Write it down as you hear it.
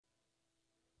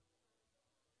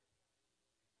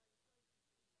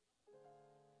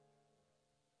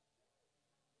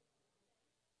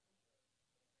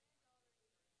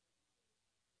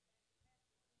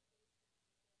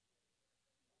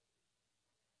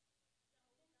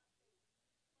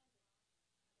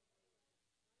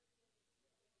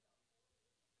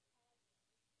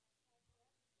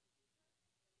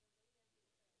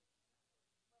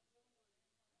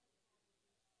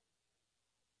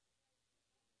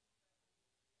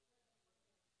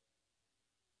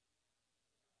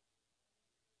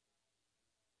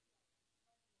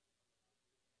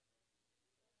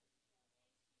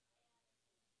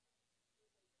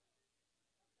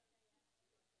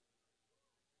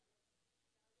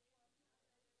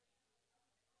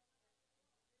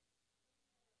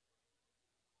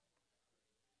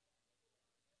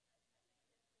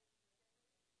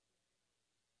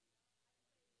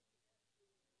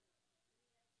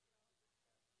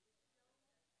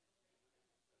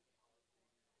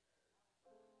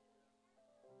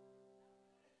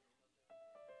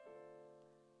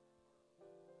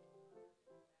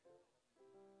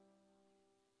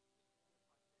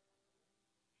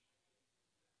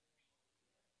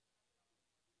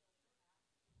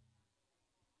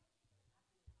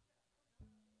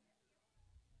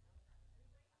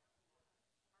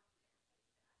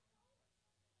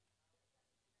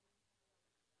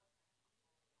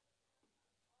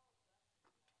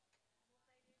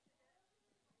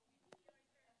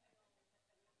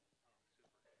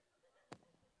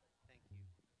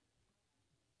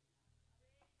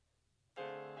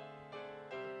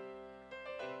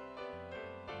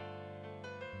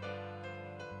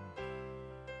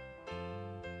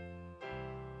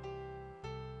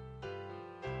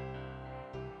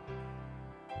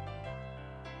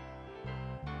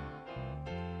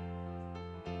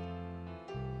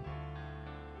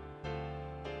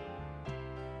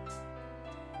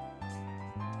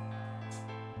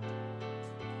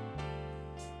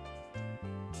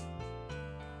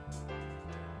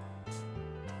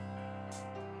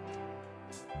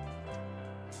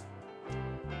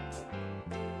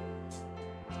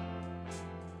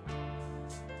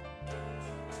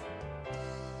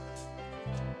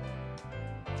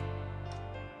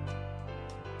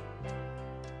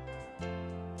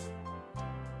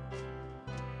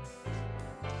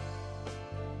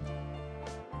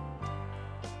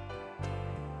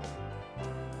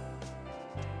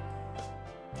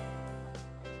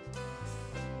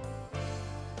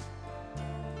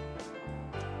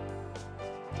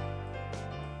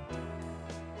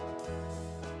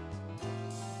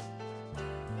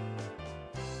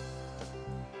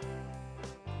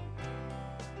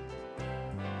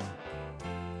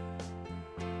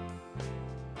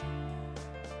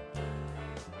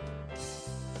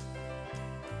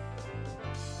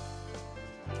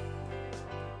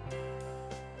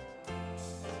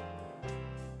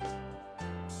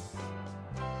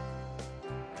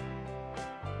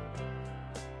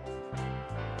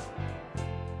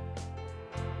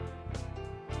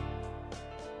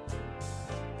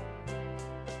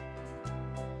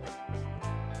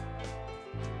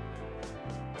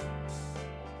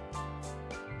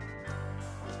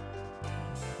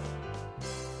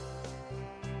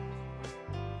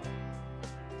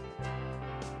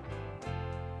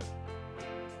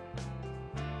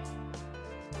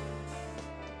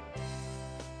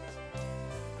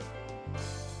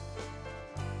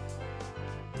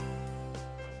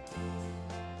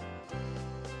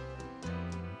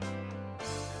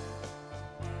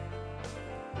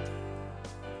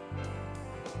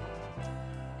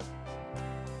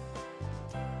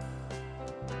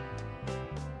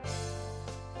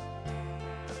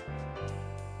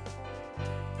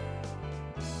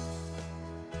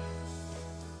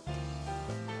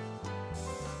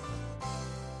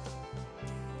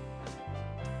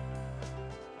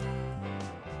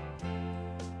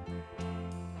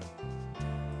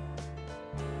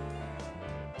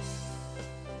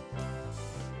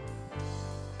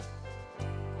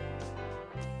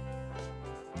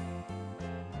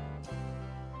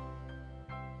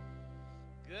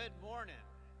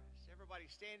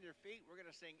stand to your feet. We're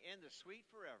going to sing In the Sweet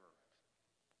Forever.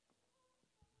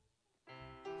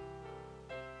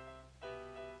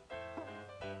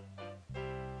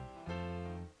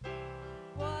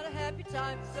 What a happy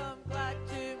time, some glad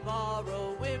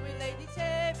tomorrow, when we lay these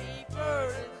heavy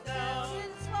burdens down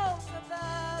in smoke the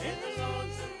valley, in the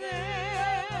lonesome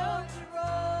vale,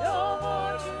 no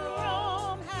more to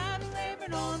roam, having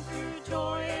labored on through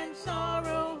joy and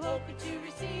sorrow, hoping to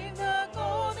receive the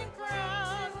golden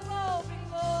crown. It'll all be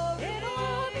glory, it'll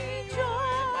all be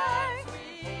joy,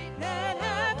 that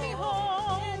happy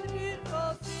home, in the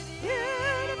beautiful city,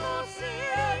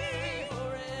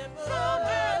 forever, some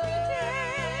happy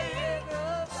day,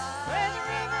 where the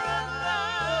river of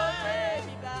life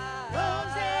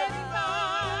goes heavy by.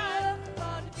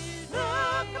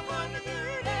 Look upon the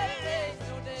beauty, that face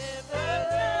will never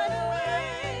turn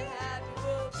away. Happy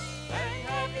will be, and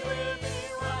happy will be,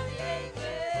 while the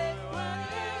ages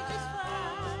fly.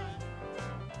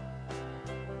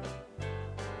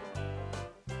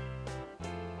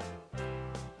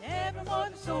 Nevermore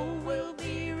the soul will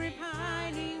be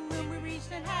repining when we reach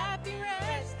that happy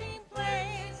resting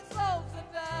place. It slows the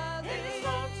valley, it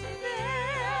slows the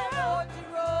vale. No more to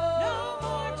roam, no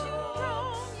more to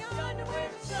roam. Yonder where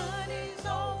the sun is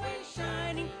always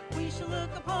shining, we shall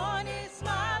look upon his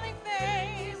smiling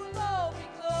face. It will all be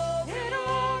glory, it'll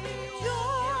all be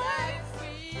joy, that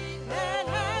sweet, that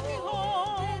happy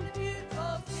home, in the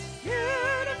beautiful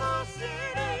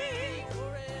city,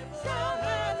 forever, some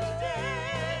happy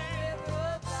day,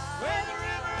 where the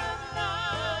river of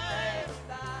life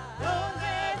goes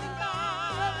heavy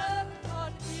by.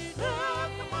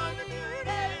 Look upon the beauty,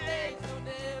 that face will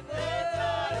never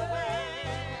turn away.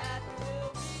 Happy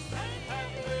will be, and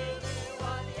happy will be,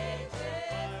 while the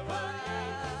ages fly.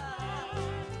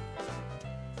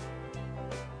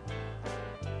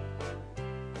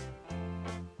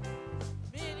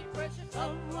 Many precious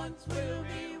loved ones will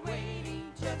be waiting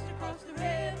just across the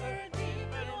river,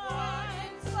 deep and wide.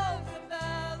 Slows the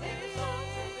valley, no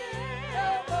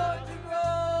more to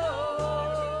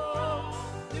roam.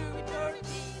 Through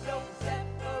eternity, no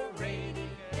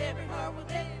separating. Every heart will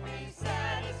then be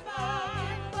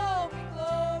satisfied. Glory,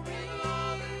 glory,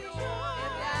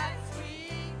 and that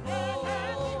sweet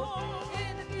home,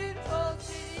 in the beautiful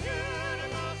city,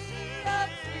 of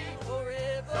sweet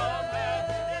forever. Where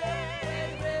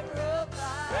the river of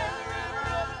life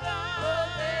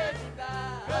goes heavy by.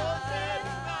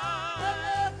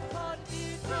 Look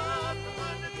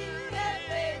upon the beauty, that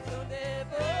face will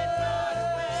never turn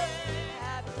away.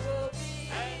 Happy will be,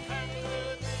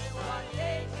 while the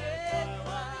ages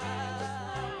fly.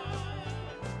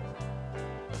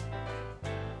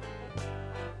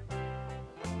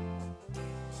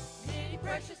 Many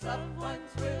precious loved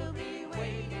ones will be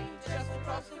waiting just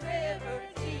across the river,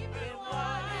 deep and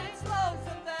wide. Slows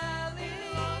the valley,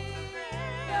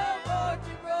 no more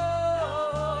to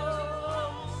roam.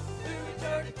 Through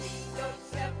eternity, no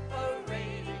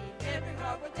separating. Every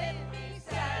heart will then be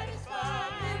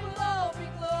satisfied. It will all be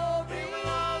glory,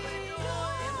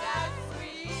 in that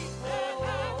sweet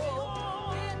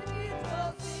home, in the beautiful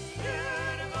city,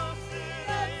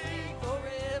 of sweet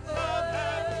forever.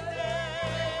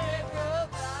 River of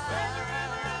life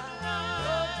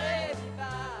goes heavy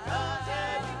by.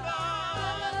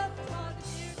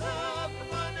 Look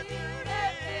upon the beauty,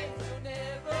 that face will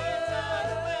never turn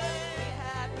away.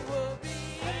 Happy will be,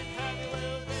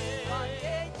 while the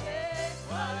ages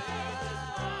fly.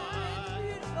 In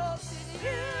the beautiful city,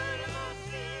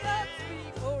 of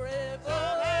sweet forever.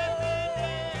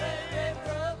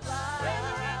 River of life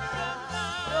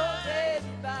goes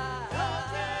heavy by.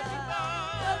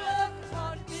 Look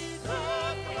upon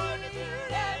the beauty,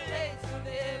 that face will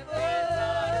never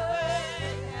turn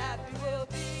away. Happy will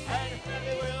be, and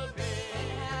happy will be, and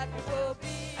happy will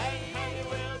be, and happy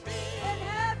will be, and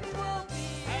happy will be,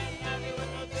 and happy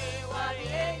will be, while the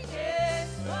ages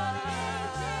fly.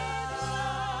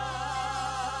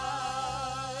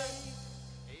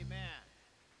 Amen.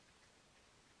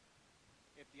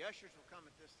 If the ushers will come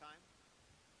at this time,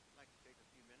 I'd like to take a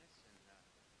few minutes and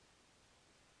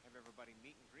have everybody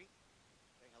meet and greet.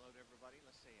 Say hello to everybody.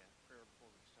 Let's say a prayer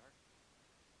before we start.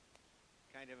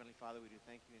 Kind Heavenly Father, we do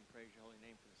thank you and praise your holy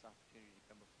name for this opportunity to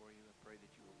come before you. I pray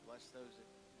that you will bless those that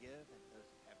give and those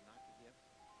that have not to give.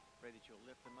 Pray that you will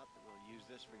lift them up, that we'll use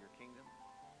this for your kingdom.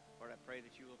 Lord, I pray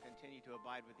that you will continue to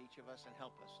abide with each of us and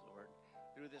help us, Lord.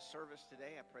 Through this service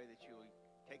today, I pray that you will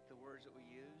take the words that we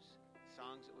use,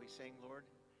 songs that we sing, Lord,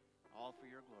 all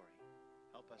for your glory.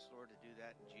 Help us, Lord, to do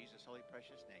that in Jesus' holy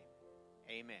precious name.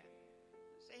 Amen.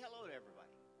 Say hello to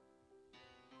everybody.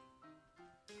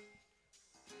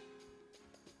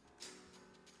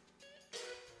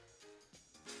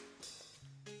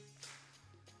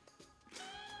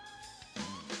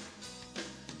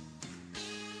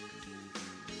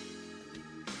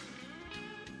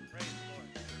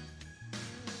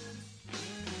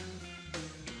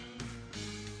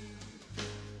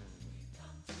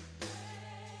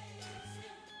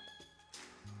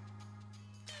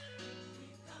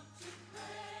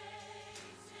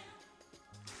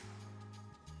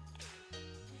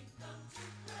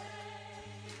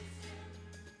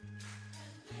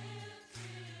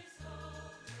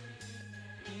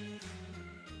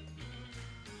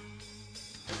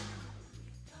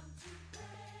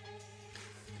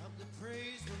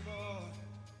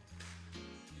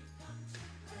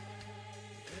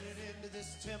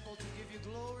 temple to give you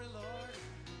glory, Lord.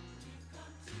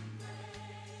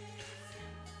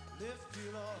 Lift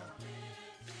you, Lord.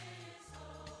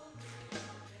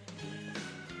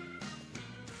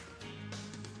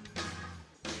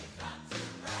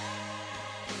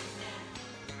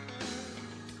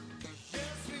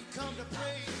 Yes, we've come to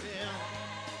praise Him.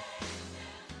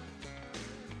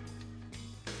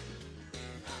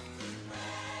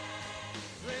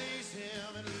 Praise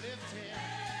Him and lift Him.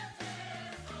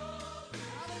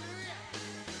 Hallelujah.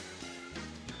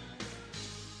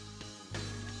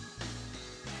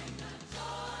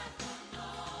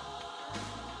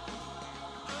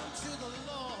 Unto the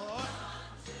Lord.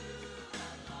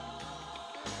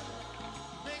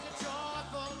 Make a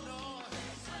joyful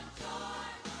noise.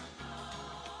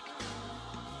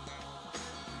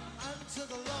 Unto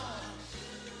the Lord.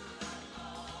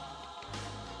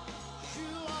 You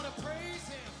ought to praise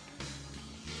Him.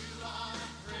 You ought to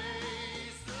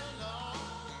praise the Lord.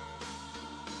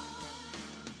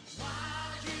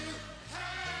 While you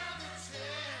have the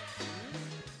chance,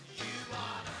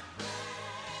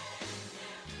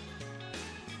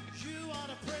 you ought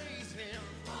to praise Him.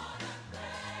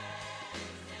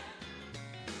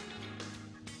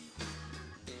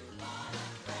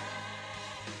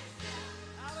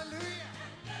 Hallelujah.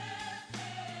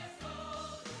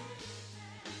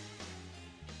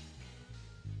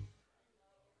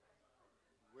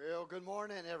 Well, good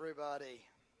morning, everybody.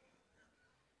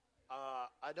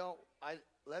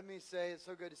 Let me say it's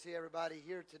so good to see everybody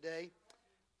here today.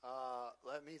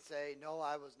 Let me say, no,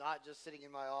 I was not just sitting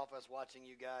in my office watching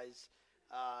you guys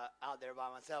out there by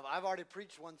myself. I've already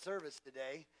preached one service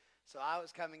today, so I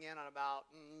was coming in on about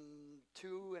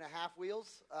 2.5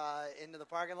 wheels into the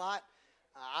parking lot.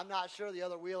 I'm not sure the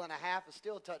other wheel and a half has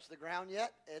still touched the ground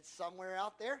yet. It's somewhere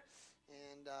out there,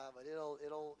 and but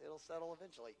it'll settle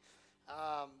eventually.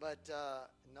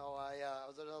 No, I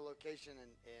was at another location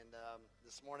and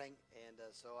this morning, and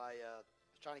so I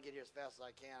was trying to get here as fast as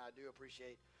I can. I do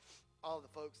appreciate all of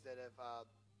the folks that have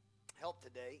helped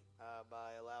today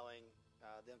by allowing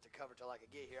them to cover till I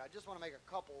could get here. I just want to make a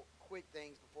couple quick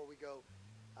things before we go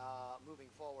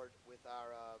moving forward with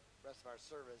our rest of our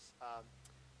service.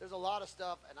 There's a lot of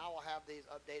stuff, and I will have these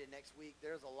updated next week.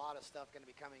 There's a lot of stuff going to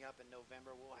be coming up in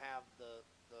November. We'll have the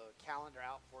calendar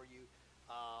out for you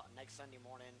next Sunday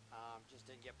morning. Just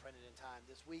didn't get printed in time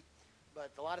this week.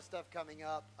 But a lot of stuff coming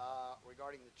up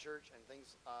regarding the church and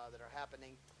things that are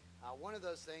happening. One of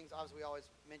those things, obviously we always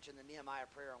mention the Nehemiah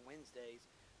prayer on Wednesdays.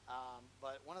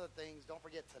 But one of the things, don't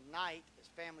forget, tonight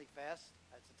is Family Fest.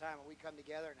 It's a time when we come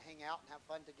together and hang out and have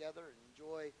fun together and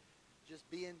enjoy just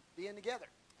being together.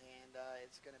 And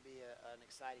it's going to be an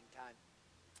exciting time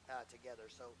together.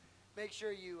 So make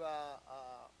sure you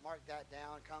mark that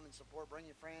down. Come and support. Bring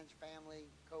your friends, your family,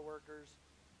 co-workers,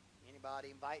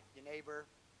 anybody. Invite your neighbor.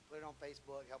 Put it on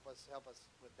Facebook. Help us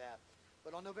with that.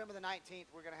 But on November the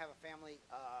 19th, we're going to have a family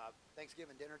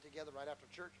Thanksgiving dinner together right after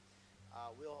church.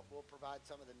 We'll provide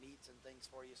some of the meats and things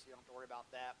for you, so you don't have to worry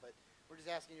about that. But we're just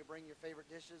asking you to bring your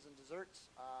favorite dishes and desserts.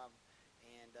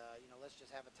 Let's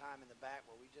just have a time in the back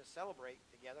where we just celebrate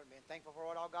together and being thankful for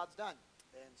what all God's done.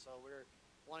 And so we're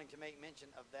wanting to make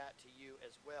mention of that to you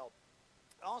as well.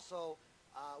 Also,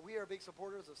 we are big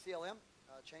supporters of CLM,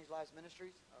 Change Lives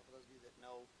Ministries. For those of you that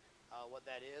know what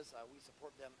that is, we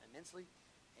support them immensely.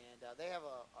 And they have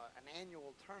an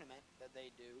annual tournament that they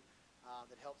do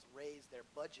that helps raise their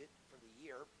budget for the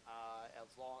year,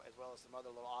 as well as some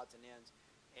other little odds and ends.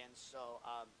 And so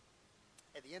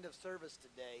at the end of service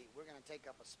today, we're going to take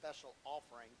up a special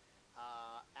offering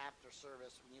after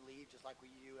service when you leave, just like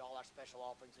we do all our special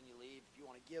offerings when you leave. If you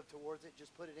want to give towards it,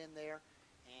 just put it in there,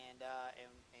 and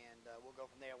we'll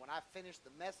go from there. When I finish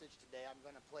the message today, I'm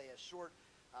going to play a short,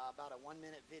 about a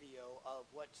 1-minute video of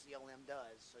what CLM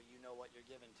does, so you know what you're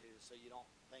given to, so you don't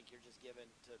think you're just given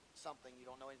to something you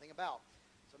don't know anything about.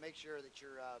 So make sure that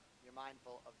you're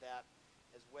mindful of that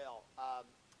as well.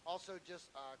 Also,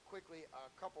 just quickly, a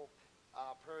couple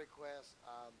prayer requests.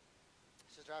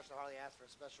 Sister Ashley Harley asked for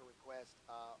a special request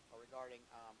regarding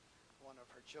one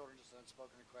of her children, just an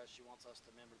unspoken request. She wants us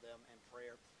to remember them in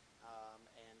prayer,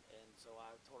 and so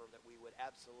I told her that we would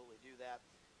absolutely do that,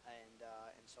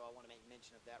 and so I want to make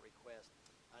mention of that request.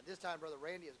 This time, Brother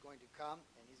Randy is going to come,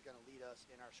 and he's going to lead us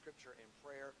in our scripture and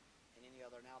prayer and any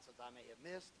other announcements I may have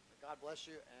missed. But God bless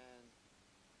you, and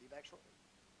be back shortly.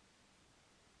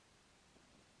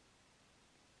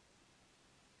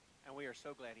 And we are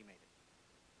so glad he made it.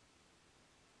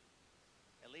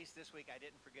 At least this week I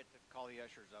didn't forget to call the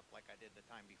ushers up like I did the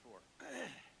time before.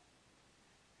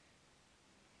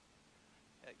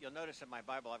 You'll notice in my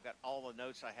Bible I've got all the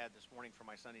notes I had this morning for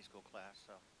my Sunday school class.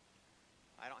 So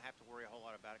I don't have to worry a whole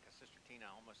lot about it because Sister Tina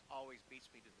almost always beats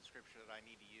me to the scripture that I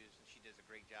need to use, and she does a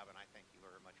great job, and I thank you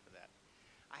very much for that.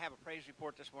 I have a praise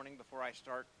report this morning before I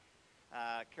start.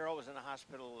 Carol was in the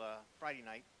hospital Friday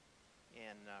night,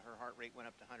 and her heart rate went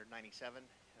up to 197.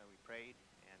 We prayed,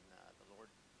 and the Lord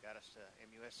got us to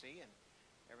MUSC, and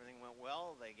everything went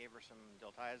well. They gave her some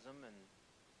diltiazem, and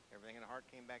everything in the heart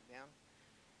came back down.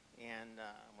 And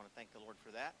I want to thank the Lord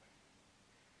for that.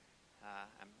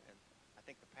 I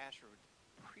think the pastor would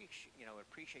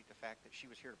appreciate the fact that she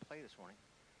was here to play this morning,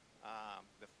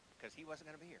 because he wasn't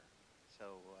going to be here.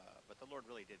 So, but the Lord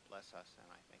really did bless us, and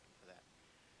I thank him for that.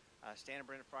 Stan and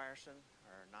Brenda Frierson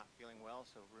are not feeling well,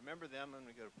 so remember them when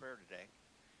we go to prayer today,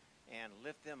 and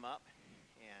lift them up.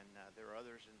 And there are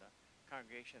others in the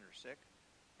congregation that are sick,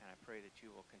 and I pray that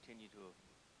you will continue to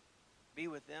be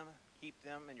with them, keep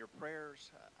them in your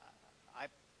prayers. I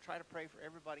try to pray for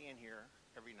everybody in here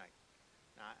every night.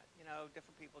 Now,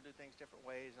 different people do things different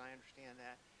ways, and I understand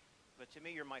that. But to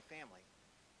me, you're my family,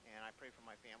 and I pray for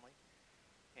my family.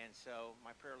 And so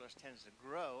my prayer list tends to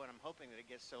grow, and I'm hoping that it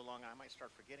gets so long I might start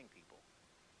forgetting people.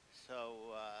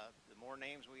 So the more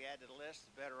names we add to the list,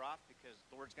 the better off, because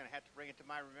the Lord's going to have to bring it to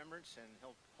my remembrance, and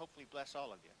he'll hopefully bless all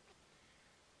of you.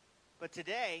 But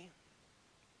today,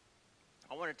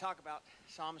 I want to talk about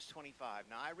Psalms 25.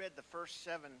 Now, I read the first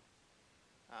 7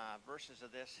 verses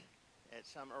of this at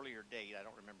some earlier date. I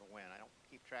don't remember when. I don't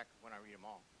keep track of when I read them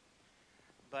all.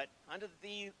 But unto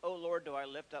thee, O Lord, do I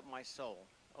lift up my soul.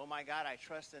 O my God, I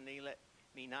trust in thee. Let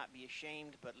me not be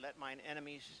ashamed, but let mine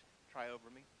enemies triumph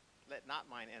over me. Let not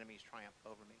mine enemies triumph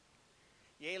over me.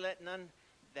 Yea, let none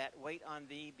that wait on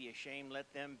thee be ashamed.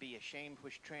 Let them be ashamed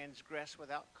which transgress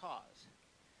without cause.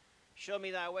 Show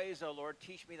me thy ways, O Lord.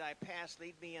 Teach me thy paths.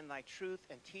 Lead me in thy truth,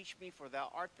 and teach me, for thou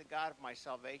art the God of my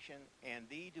salvation, and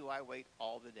thee do I wait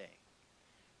all the day.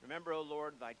 Remember, O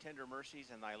Lord, thy tender mercies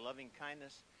and thy loving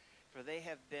kindness, for they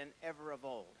have been ever of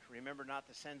old. Remember not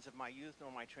the sins of my youth,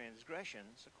 nor my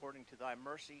transgressions. According to thy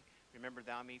mercy, remember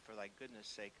thou me for thy goodness'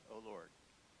 sake, O Lord.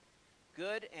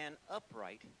 Good and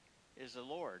upright is the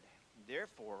Lord.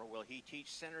 Therefore will he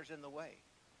teach sinners in the way.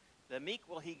 The meek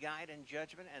will he guide in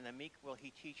judgment, and the meek will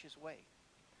he teach his way.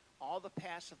 All the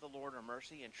paths of the Lord are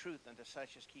mercy and truth unto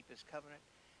such as keep his covenant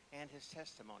and his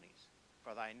testimonies.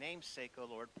 For thy name's sake, O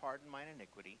Lord, pardon mine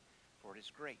iniquity, for it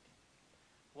is great.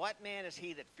 What man is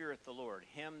he that feareth the Lord?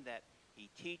 Him that he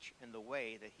teach in the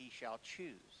way that he shall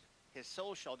choose. His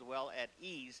soul shall dwell at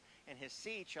ease, and his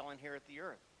seed shall inherit the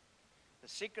earth. The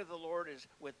secret of the Lord is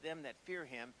with them that fear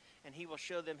him, and he will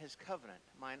show them his covenant.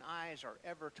 Mine eyes are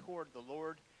ever toward the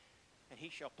Lord, and he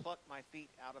shall pluck my feet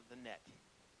out of the net.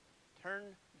 Turn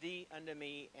thee unto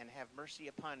me, and have mercy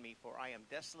upon me, for I am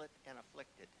desolate and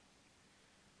afflicted.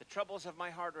 The troubles of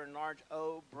my heart are enlarged.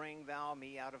 O bring thou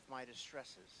me out of my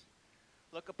distresses.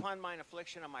 Look upon mine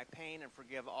affliction and my pain, and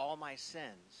forgive all my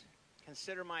sins.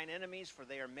 Consider mine enemies, for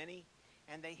they are many,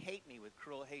 and they hate me with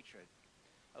cruel hatred.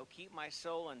 O keep my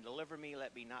soul and deliver me.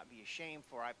 Let me not be ashamed,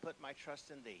 for I put my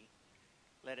trust in thee.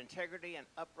 Let integrity and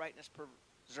uprightness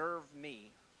preserve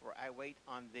me, for I wait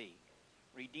on thee.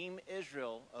 Redeem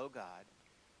Israel, O God,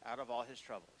 out of all his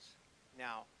troubles.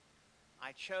 Now,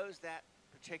 I chose that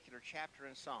particular chapter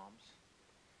in Psalms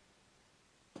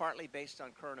partly based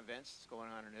on current events that's going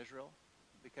on in Israel,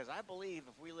 because I believe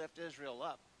if we lift Israel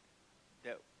up,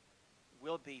 that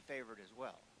we'll be favored as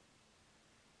well.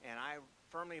 And I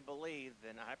firmly believe,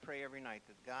 and I pray every night,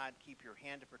 that God keep your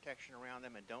hand of protection around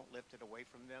them and don't lift it away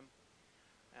from them.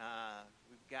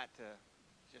 We've got to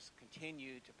just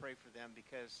continue to pray for them,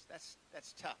 because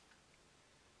that's tough.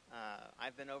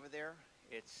 I've been over there.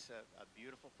 It's a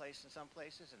beautiful place in some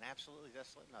places and absolutely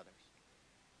desolate in others.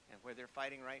 And where they're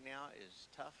fighting right now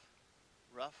is tough,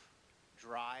 rough,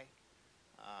 dry,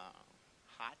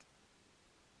 hot,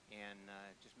 and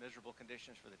just miserable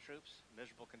conditions for the troops,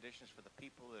 miserable conditions for the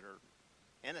people that are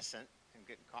innocent and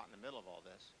getting caught in the middle of all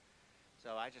this.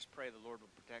 So I just pray the Lord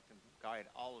will protect and guide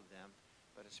all of them,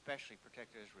 but especially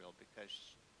protect Israel, because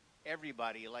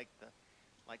everybody, like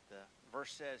the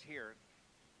verse says here,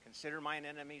 consider mine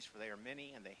enemies, for they are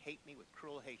many, and they hate me with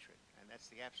cruel hatred. And that's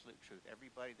the absolute truth.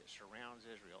 Everybody that surrounds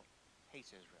Israel hates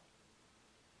Israel.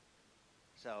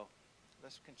 So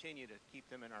let's continue to keep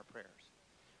them in our prayers.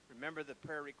 Remember the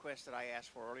prayer request that I asked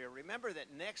for earlier. Remember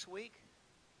that next week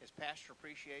is Pastor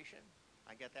Appreciation.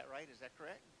 I got that right? Is that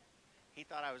correct? He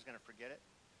thought I was going to forget it.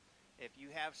 If you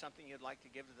have something you'd like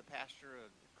to give to the pastor, a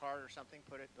card or something,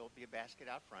 there'll be a basket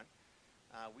out front.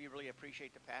 We really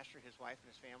appreciate the pastor, his wife, and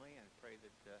his family, and pray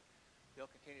that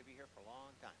they'll continue to be here for a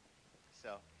long time.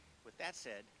 So with that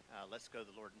said, let's go to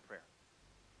the Lord in prayer.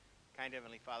 Kind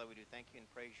Heavenly Father, we do thank you and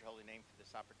praise your holy name for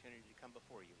this opportunity to come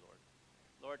before you, Lord.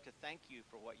 Lord, to thank you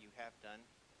for what you have done.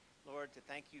 Lord, to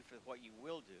thank you for what you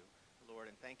will do, Lord,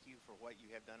 and thank you for what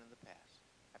you have done in the past.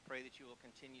 I pray that you will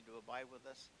continue to abide with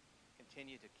us,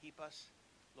 continue to keep us.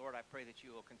 Lord, I pray that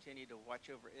you will continue to watch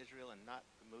over Israel and not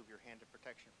remove your hand of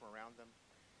protection from around them.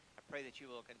 I pray that you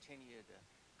will continue to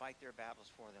fight their battles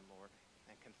for them, Lord,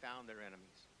 and confound their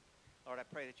enemies. Lord, I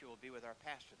pray that you will be with our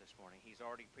pastor this morning. He's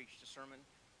already preached a sermon.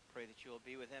 Pray that you will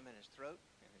be with him in his throat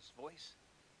and his voice.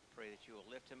 Pray that you will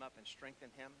lift him up and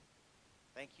strengthen him.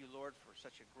 Thank you, Lord, for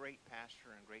such a great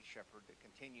pastor and great shepherd that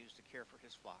continues to care for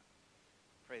his flock.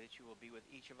 Pray that you will be with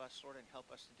each of us, Lord, and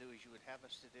help us to do as you would have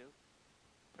us to do.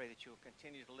 Pray that you will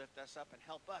continue to lift us up and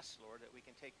help us, Lord, that we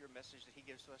can take your message that he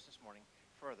gives to us this morning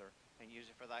further and use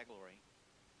it for thy glory.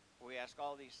 We ask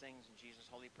all these things in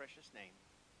Jesus' holy, precious name.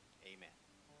 Amen.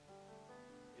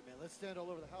 Amen. Let's stand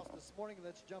all over the house this morning and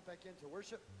let's jump back into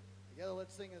worship. Together,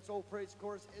 let's sing this old praise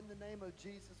chorus. In the name of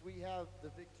Jesus, we have the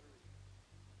victory.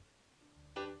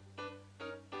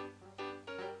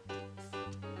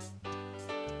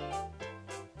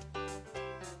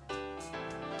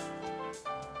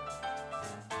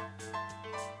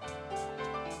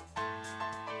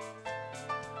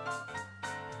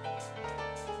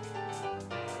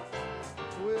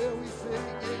 Where we sing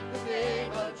in the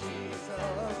name of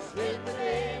Jesus, in the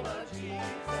name of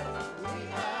Jesus, we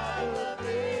have the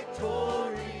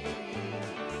victory.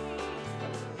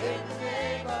 In the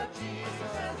name of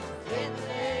Jesus, in the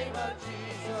name of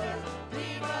Jesus,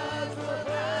 demons will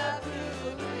have to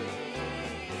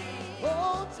flee.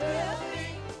 Oh, tell me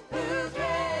who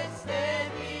can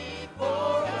stand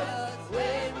before us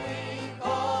when we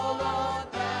call on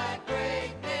that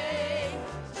great name.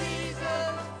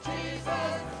 Jesus,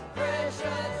 Jesus,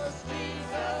 precious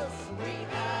Jesus, we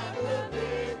have the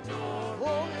victory.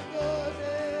 Oh,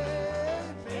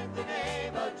 in the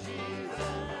name of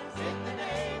Jesus, in the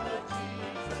name of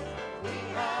Jesus, we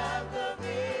have the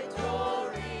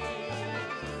victory.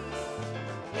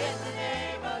 In the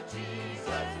name of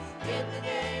Jesus, in the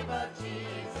name of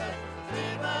Jesus,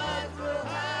 demons will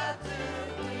have to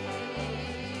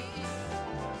flee.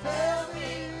 Tell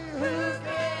me who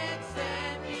can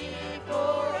stand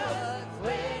before us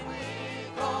when we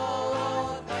call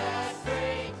on that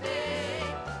great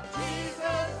name.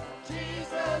 Jesus,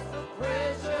 Jesus,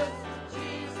 precious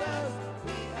Jesus,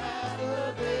 we have the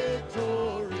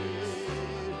victory.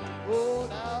 Oh,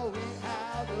 now we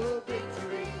have the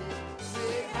victory. We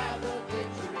have the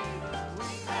victory.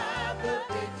 We have the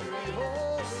victory.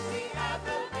 Oh, we have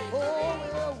the victory. Oh,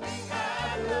 well, we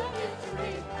have the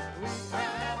victory. We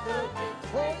have the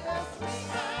victory. Oh, yes, we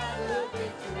have the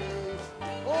victory.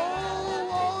 Oh,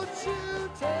 won't you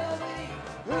tell me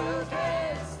who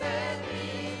can stand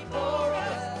before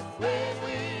us when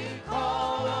we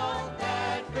call on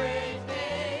that great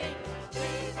name?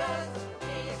 Jesus,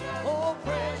 Jesus, oh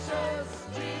precious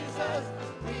Jesus,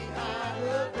 we have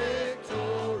the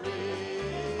victory.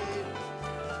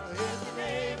 In the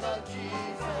name of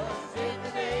Jesus, in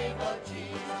the name of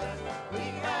Jesus, we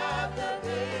have the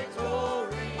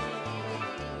victory.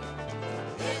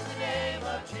 In the name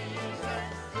of Jesus,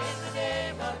 in the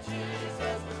name of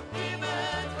Jesus,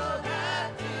 demons will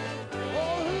have to flee. Oh,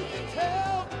 who can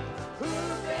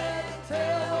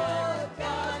tell what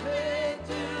God can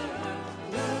do?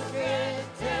 Who can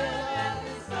tell that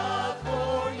His love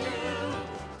for you?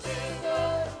 In the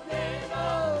name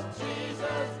of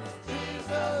Jesus,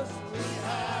 Jesus, we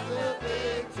have the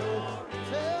victory.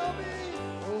 Tell me,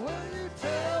 will you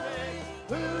tell me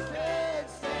who can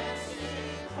stand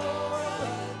before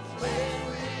us when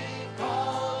we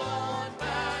call on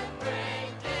that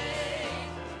great name?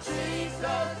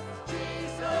 Jesus,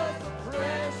 Jesus,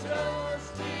 precious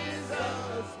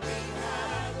Jesus, we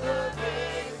have the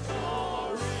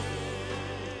victory.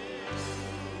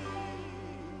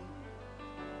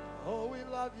 Oh, we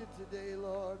love you today,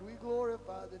 Lord. We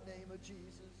glorify the name of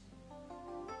Jesus.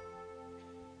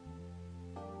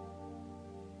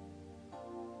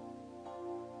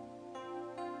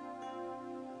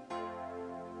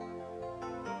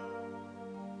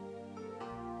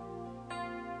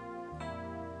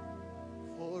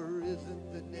 For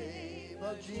isn't the name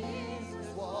of Jesus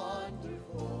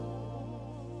wonderful?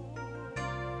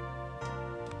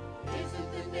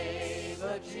 Isn't the name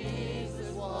of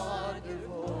Jesus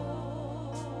wonderful?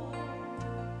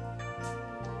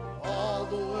 All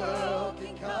the world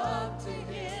can come to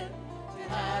Him to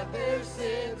have their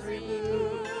sins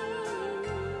removed.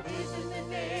 Isn't the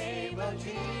name of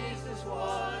Jesus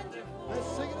wonderful? Let's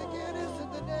sing it again.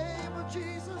 Isn't the name of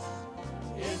Jesus?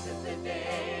 Isn't the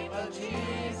name of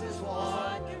Jesus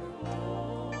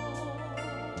wonderful?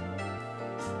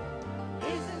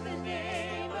 Isn't the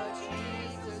name of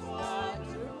Jesus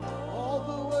wonderful? All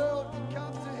the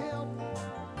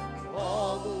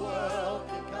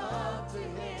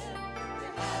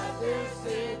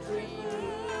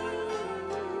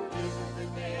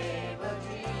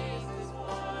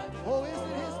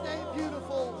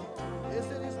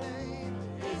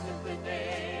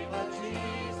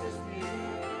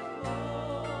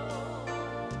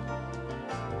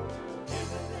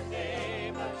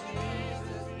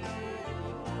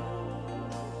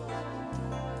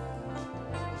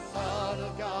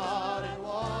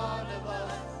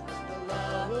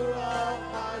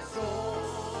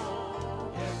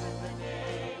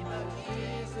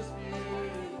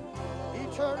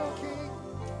Eternal King,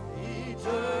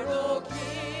 Eternal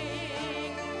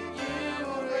King, you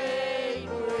will reign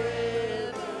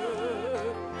forever,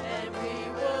 and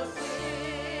we will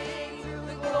sing to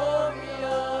the glory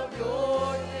of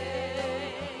your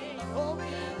name. oh, Be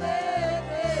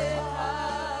lifted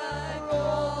high, for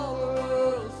all the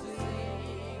world to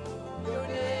sing. Your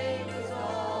name is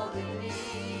all they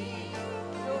need.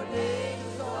 Your name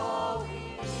is all we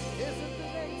need. isn't the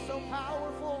name so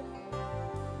powerful?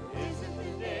 Isn't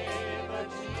the name of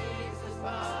Jesus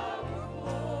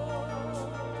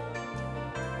powerful?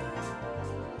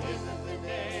 Isn't the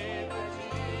name of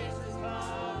Jesus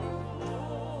powerful?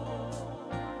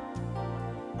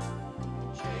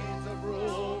 Chains are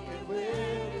broken,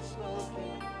 wind is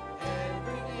smoking,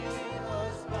 every knee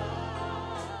must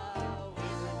bow.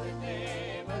 Isn't the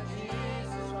name of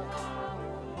Jesus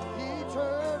powerful?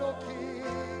 Eternal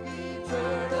King,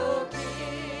 Eternal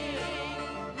King,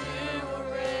 you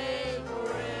will reign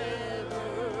forever,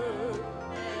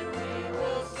 and we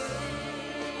will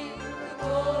sing the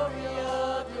glory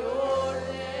of your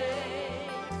name.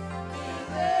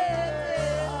 Be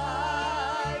lifted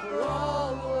high, for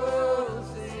all the world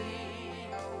to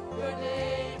sing. Your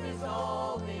name is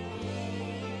all we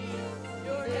need.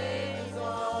 Your name is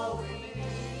all we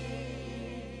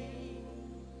need.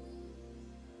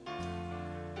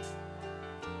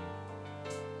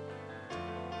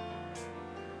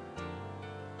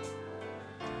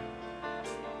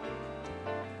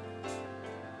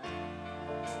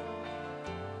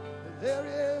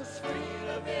 there is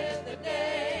Freedom in the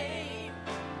name,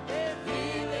 there's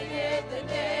healing in the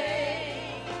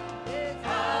name, there's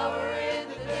power in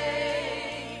the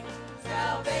name,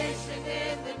 salvation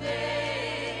in the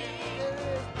name,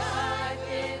 there is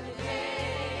life in the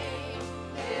name,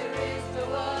 there is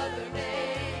no other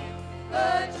name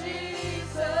but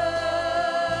Jesus.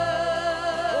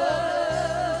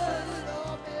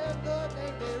 freedom in the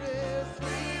name, there is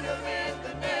Freedom in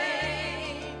the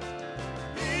name,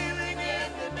 healing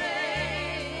in the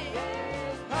name,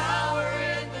 there's power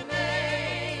in the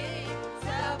name,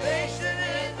 salvation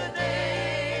in the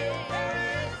name,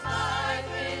 there is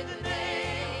life in the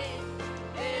name,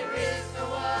 there is no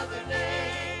other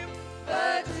name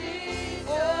but Jesus.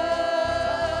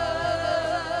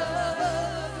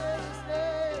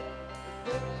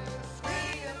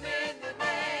 Freedom in the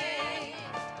name,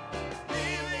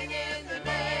 healing in the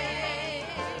name,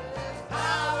 there's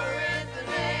power in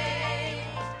the name,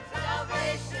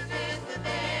 salvation in the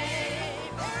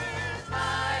name, there is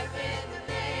life in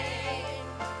the name,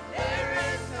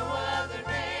 there is no other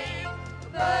name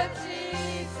but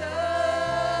Jesus.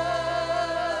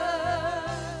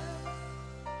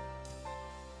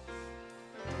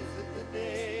 Isn't the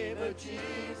name of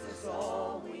Jesus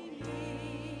all we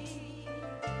need?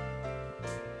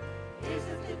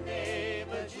 Isn't the name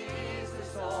of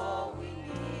Jesus all we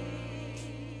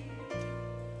need?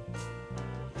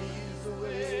 He's the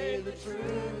way, the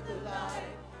truth, the life,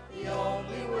 the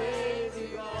only way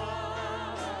to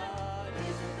God.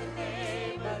 Isn't the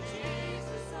name of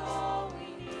Jesus all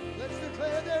we need? Let's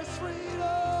declare there's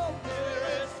freedom.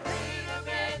 There is freedom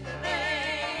in the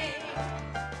name,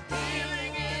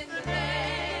 healing in the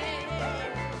name,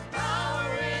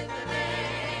 power in the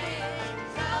name,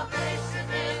 salvation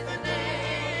in the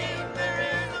name, there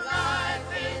is life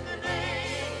in the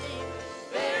name,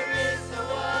 there is no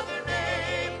other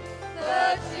name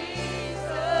but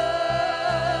Jesus.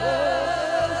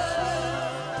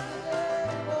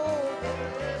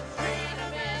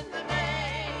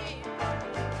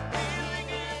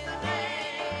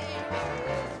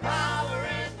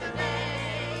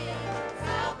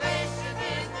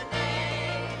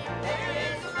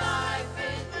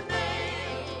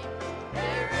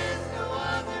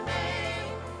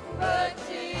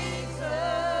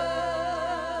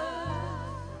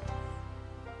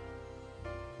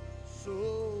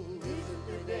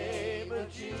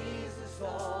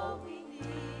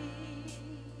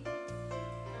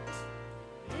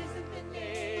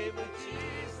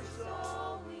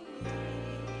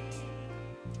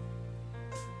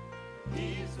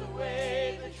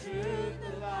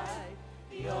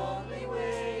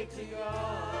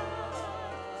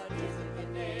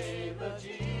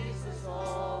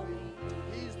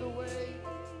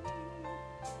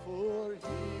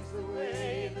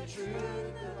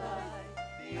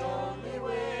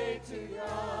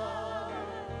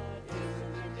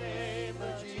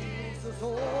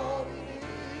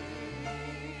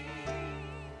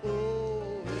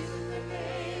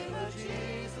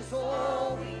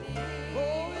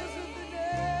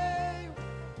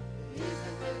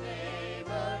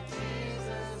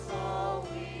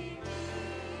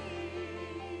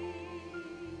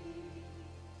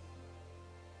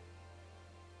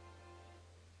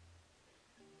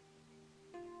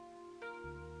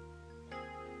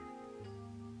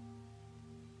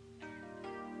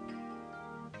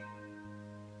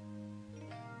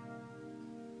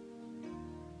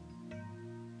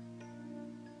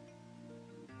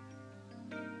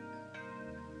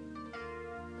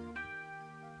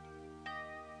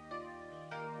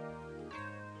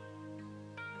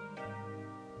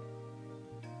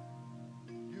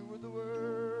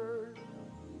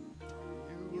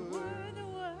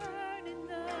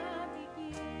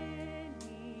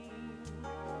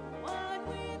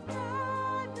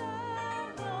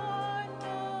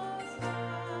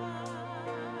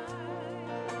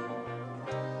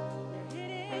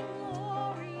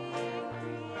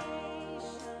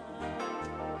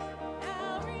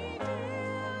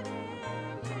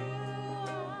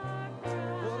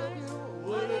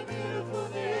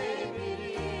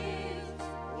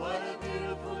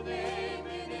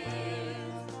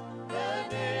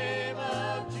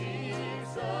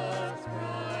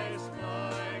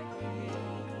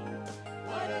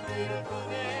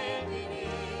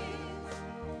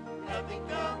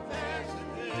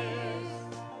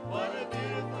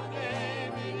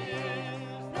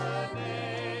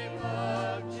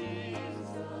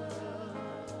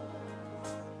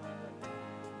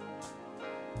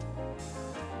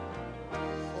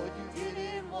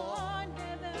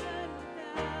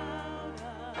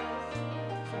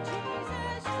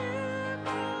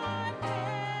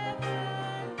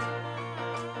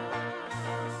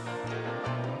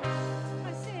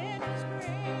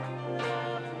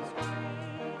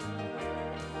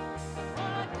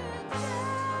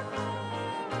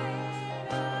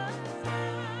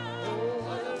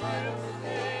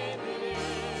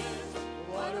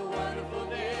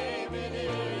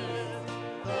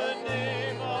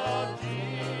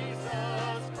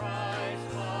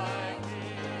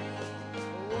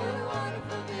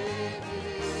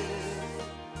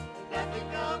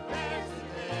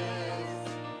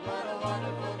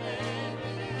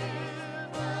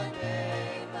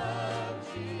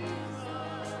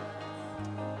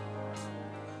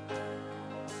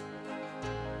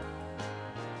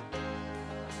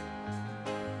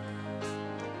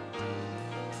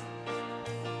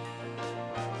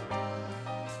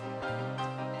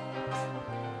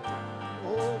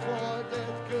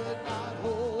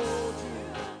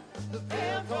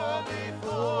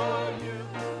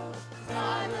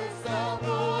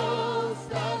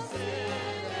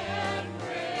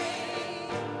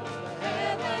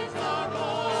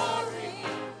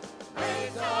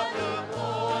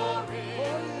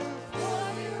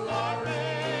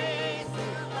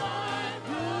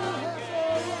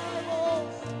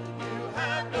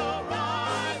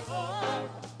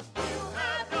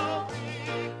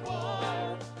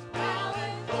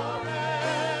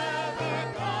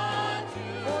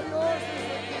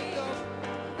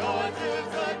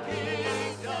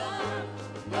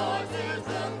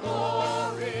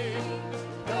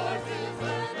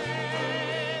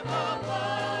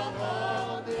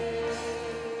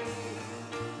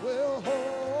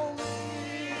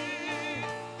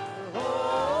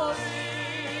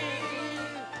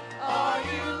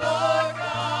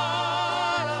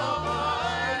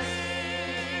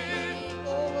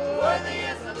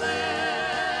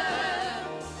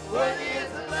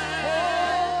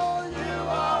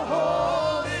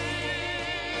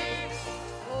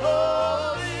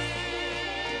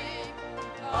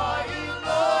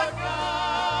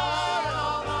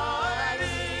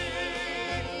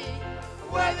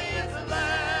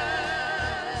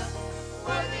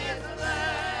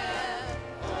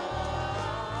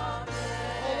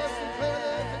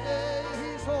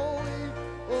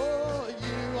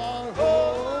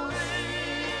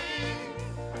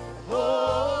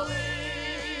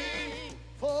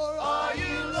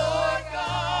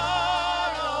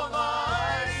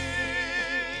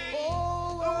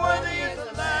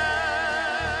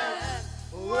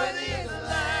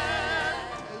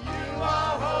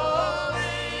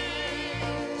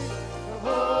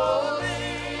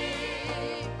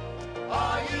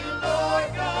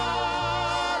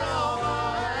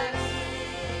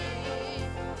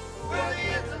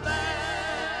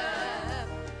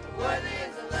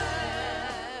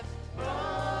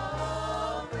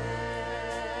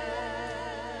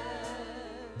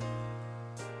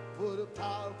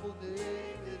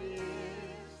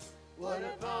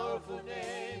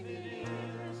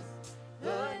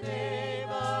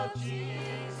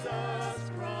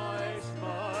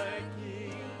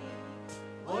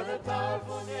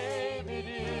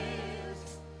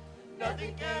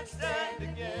 nothing can stand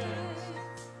against.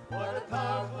 What a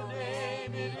powerful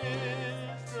name it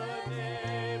is, the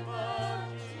name of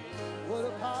Jesus. What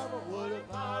a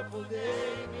powerful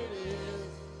name it is,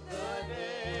 the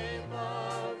name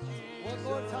of Jesus. One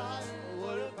more time.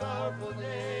 What a powerful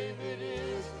name it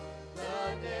is,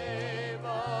 the name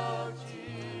of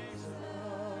Jesus.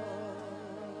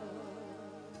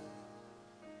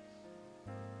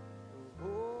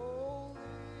 Holy,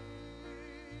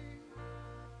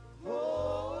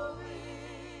 holy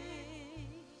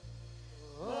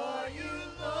are you,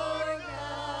 Lord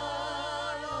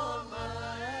God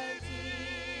Almighty.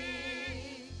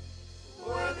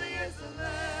 Worthy is the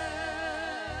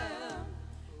Lamb,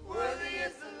 worthy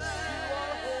is the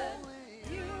Lamb.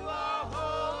 You are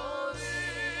holy,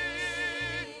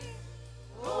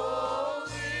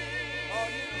 holy. Are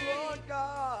you, Lord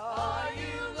God? Are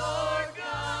you, Lord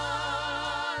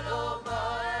God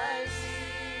Almighty?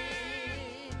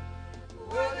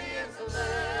 Worthy is the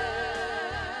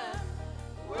Lamb,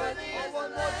 worthy is the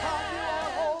Lamb. You are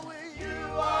holy. You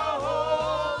are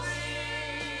holy.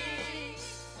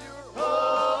 You're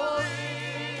holy.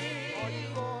 Are you,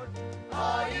 Lord?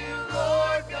 Are you,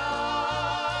 Lord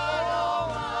God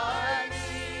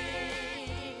Almighty?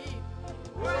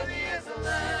 Worthy is the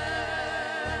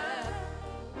Lamb,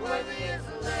 worthy is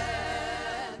the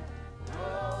Lamb.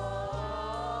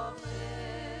 Amen.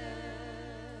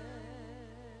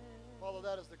 Father,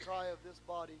 that is the cry of this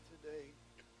body today.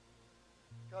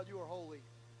 God, you are holy.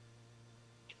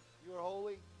 You are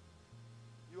holy.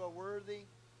 You are worthy.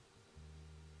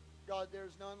 God, there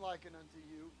is none like it unto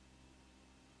you.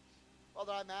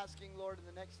 Father, I'm asking, Lord, in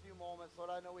the next few moments, Lord,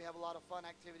 I know we have a lot of fun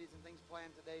activities and things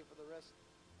planned today for the rest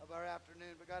of our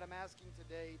afternoon, but God, I'm asking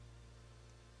today,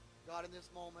 God, in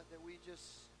this moment, that we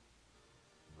just,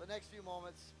 for the next few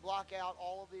moments, block out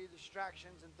all of the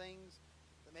distractions and things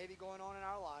that may be going on in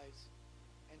our lives.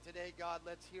 And today, God,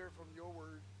 let's hear from your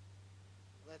word.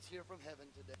 Let's hear from heaven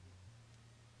today.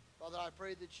 Father, I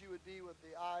pray that you would be with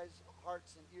the eyes,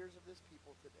 hearts, and ears of this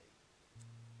people today.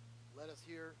 Let us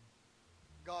hear,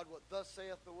 God, what thus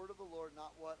saith the word of the Lord,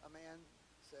 not what a man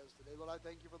says today. Lord, I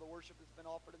thank you for the worship that's been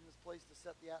offered in this place to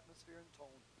set the atmosphere and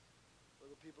tone for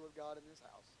the people of God in this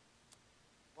house.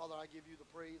 Father, I give you the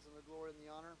praise and the glory and the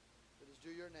honor that is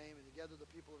due your name. And together the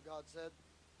people of God said,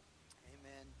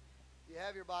 amen. If you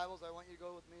have your Bibles, I want you to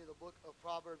go with me to the book of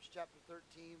Proverbs chapter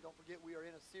 13. Don't forget, we are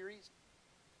in a series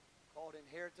called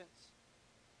Inheritance.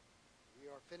 We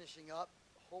are finishing up,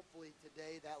 hopefully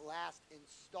today, that last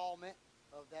installment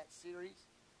of that series.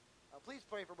 Please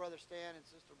pray for Brother Stan and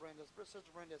Sister Brenda.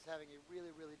 Sister Brenda is having a really,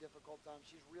 really difficult time.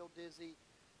 She's real dizzy,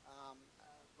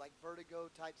 like vertigo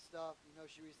type stuff. You know,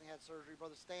 she recently had surgery.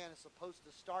 Brother Stan is supposed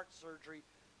to start surgery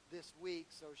this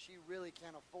week, so she really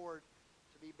can't afford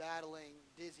to be battling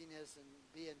dizziness and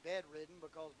being bedridden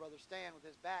because Brother Stan with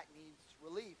his back needs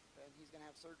relief, and he's going to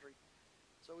have surgery.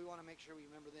 So we want to make sure we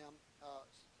remember them.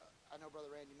 I know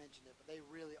Brother Randy mentioned it, but they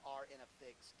really are in a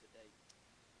fix today.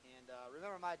 And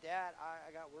remember my dad,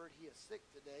 I got word he is sick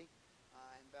today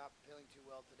and about feeling too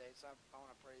well today. So I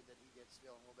want to pray that he gets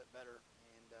feeling a little bit better,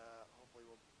 and hopefully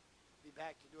we'll be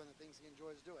back to doing the things he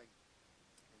enjoys doing.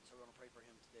 And so we're going to pray for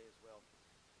him today as well.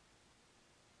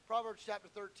 Proverbs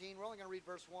chapter 13, we're only going to read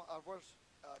verse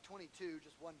 22,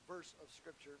 just one verse of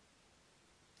Scripture.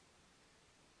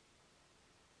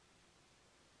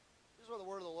 This is what the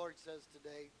word of the Lord says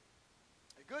today.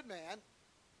 A good man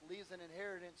leaves an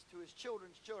inheritance to his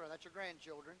children's children. That's your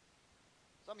grandchildren.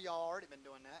 Some of y'all already been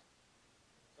doing that.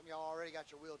 Some of y'all already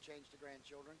got your will changed to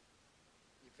grandchildren.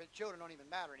 Your children don't even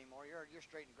matter anymore. You're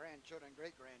straight in grandchildren,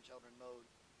 great-grandchildren mode.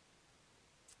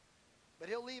 But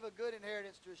he'll leave a good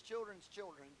inheritance to his children's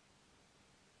children.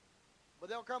 But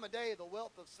there'll come a day the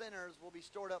wealth of sinners will be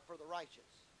stored up for the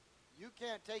righteous. You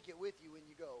can't take it with you when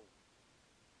you go.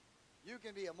 You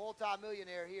can be a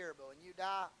multimillionaire here, but when you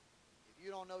die, if you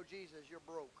don't know Jesus, you're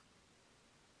broke.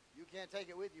 You can't take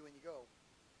it with you when you go.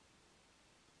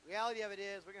 The reality of it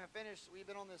is, we're going to finish, we've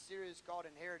been on this series called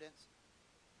Inheritance.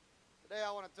 Today I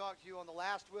want to talk to you on the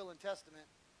last will and testament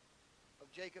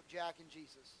of Jacob, Jack, and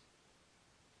Jesus.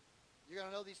 You're going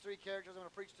to know these three characters. I'm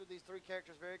going to preach through these three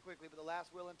characters very quickly, but the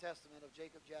last will and testament of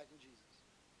Jacob, Jack, and Jesus.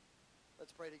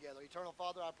 Let's pray together. Eternal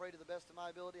Father, I pray to the best of my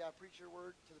ability. I preach your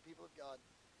word to the people of God.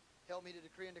 Help me to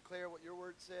decree and declare what your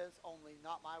word says only,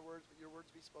 not my words, but your words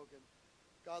be spoken.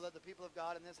 God, let the people of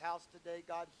God in this house today,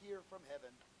 God, hear from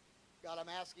heaven. God,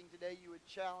 I'm asking today you would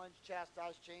challenge,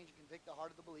 chastise, change, and convict the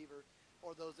heart of the believer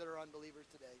or those that are unbelievers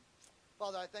today.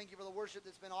 Father, I thank you for the worship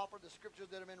that's been offered, the scriptures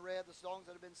that have been read, the songs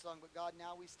that have been sung. But God,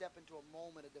 now we step into a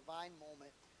moment, a divine moment,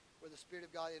 where the Spirit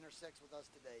of God intersects with us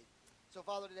today. So,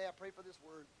 Father, today I pray for this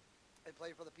word. and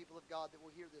pray for the people of God that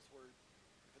will hear this word.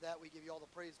 For that, we give you all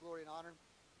the praise, glory, and honor.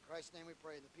 In Christ's name we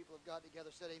pray. And the people of God together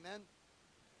said amen.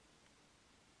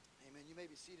 Amen. You may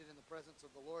be seated in the presence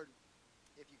of the Lord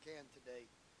if you can today.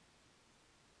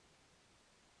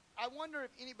 I wonder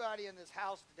if anybody in this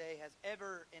house today has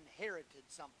ever inherited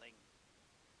something.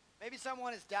 Maybe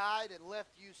someone has died and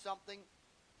left you something.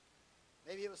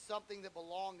 Maybe it was something that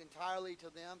belonged entirely to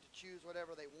them to choose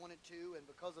whatever they wanted to, and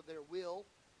because of their will,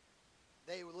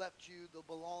 they left you the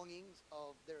belongings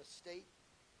of their estate.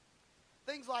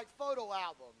 Things like photo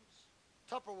albums,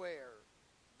 Tupperware,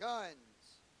 guns,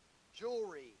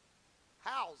 jewelry,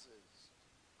 houses,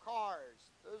 cars.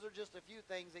 Those are just a few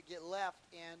things that get left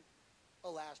in a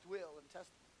last will and testament.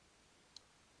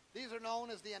 These are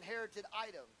known as the inherited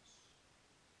items.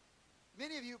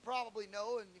 Many of you probably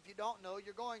know, and if you don't know,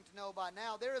 you're going to know by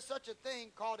now, there is such a thing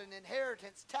called an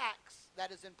inheritance tax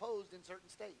that is imposed in certain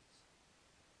states.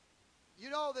 You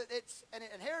know that it's an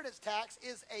inheritance tax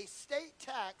is a state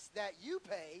tax that you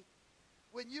pay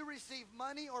when you receive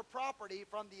money or property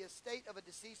from the estate of a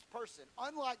deceased person.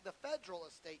 Unlike the federal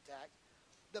estate tax,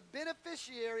 the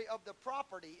beneficiary of the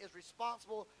property is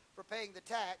responsible for paying the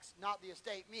tax, not the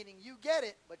estate, meaning you get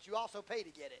it, but you also pay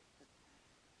to get it.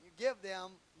 You give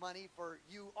them money for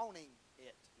you owning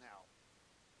it now.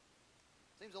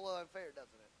 Seems a little unfair,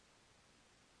 doesn't it?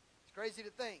 It's crazy to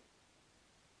think.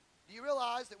 Do you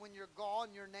realize that when you're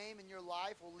gone, your name and your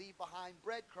life will leave behind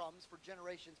breadcrumbs for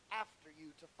generations after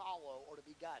you to follow or to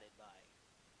be guided by?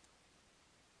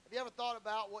 Have you ever thought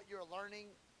about what you're learning,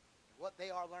 what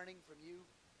they are learning from you?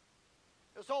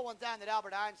 It was told one time that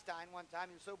Albert Einstein,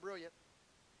 he was so brilliant,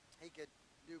 he could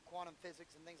do quantum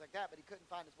physics and things like that, but he couldn't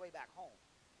find his way back home.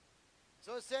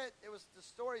 So the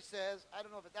story says, I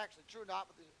don't know if it's actually true or not,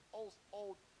 but the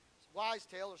old wise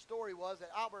tale or story was that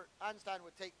Albert Einstein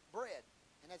would take bread,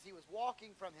 and as he was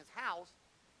walking from his house,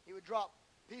 he would drop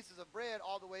pieces of bread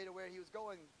all the way to where he was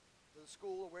going to the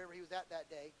school or wherever he was at that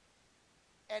day.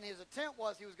 And his attempt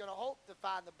was he was going to hope to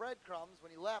find the breadcrumbs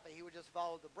when he left, and he would just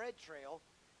follow the bread trail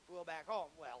to go back home.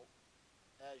 Well,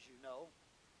 as you know,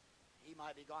 he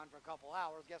might be gone for a couple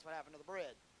hours. Guess what happened to the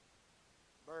bread?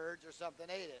 Birds or something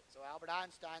ate it. So Albert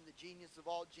Einstein, the genius of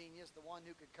all genius, the one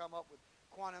who could come up with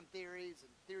quantum theories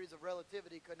and theories of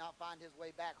relativity, could not find his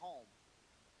way back home.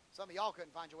 Some of y'all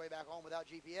couldn't find your way back home without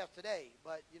GPS today.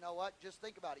 But you know what? Just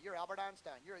think about it. You're Albert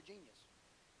Einstein. You're a genius.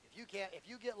 If you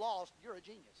get lost, you're a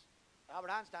genius.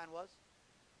 Albert Einstein was.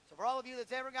 So for all of you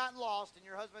that's ever gotten lost and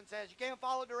your husband says, you can't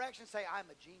follow directions, say, I'm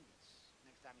a genius.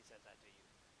 Next time he says that to you.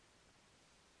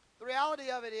 The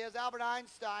reality of it is, Albert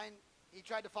Einstein, he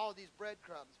tried to follow these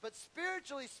breadcrumbs. But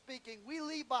spiritually speaking, we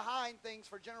leave behind things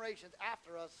for generations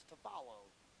after us to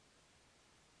follow.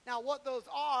 Now, what those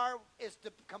are is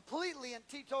completely and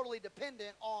totally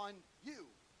dependent on you.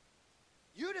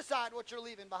 You decide what you're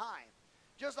leaving behind.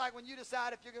 Just like when you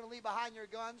decide if you're going to leave behind your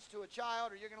guns to a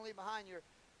child, or you're going to leave behind your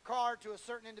car to a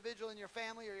certain individual in your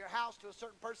family, or your house to a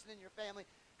certain person in your family.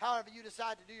 However you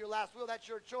decide to do your last will, that's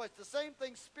your choice. The same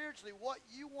thing spiritually. What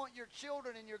you want your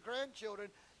children and your grandchildren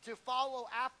to follow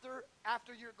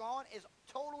after you're gone is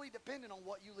totally dependent on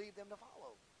what you leave them to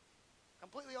follow.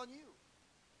 Completely on you.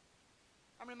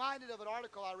 I'm reminded of an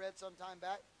article I read some time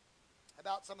back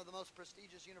about some of the most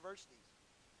prestigious universities.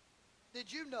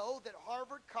 Did you know that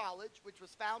Harvard College, which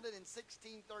was founded in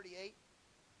 1638,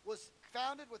 was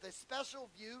founded with a special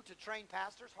view to train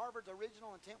pastors? Harvard's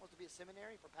original intent was to be a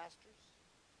seminary for pastors.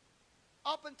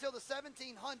 Up until the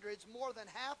 1700s, more than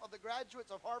half of the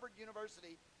graduates of Harvard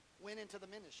University went into the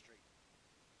ministry.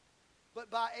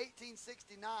 But by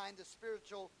 1869, the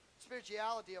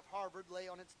spirituality of Harvard lay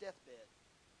on its deathbed.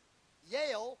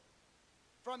 Yale,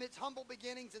 from its humble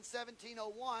beginnings in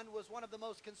 1701, was one of the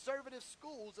most conservative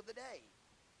schools of the day.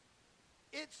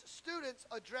 Its students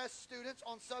addressed students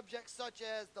on subjects such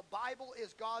as the Bible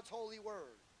is God's holy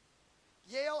word.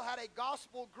 Yale had a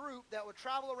gospel group that would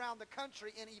travel around the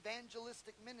country in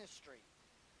evangelistic ministry.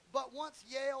 But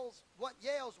Yale's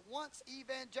once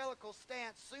evangelical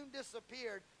stance soon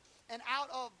disappeared, and out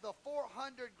of the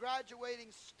 400 graduating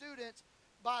students,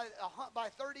 by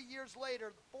 30 years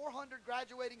later, 400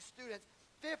 graduating students,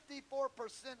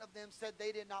 54% of them said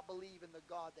they did not believe in the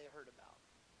God they heard about.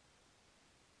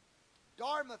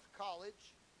 Dartmouth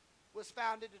College was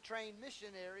founded to train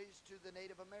missionaries to the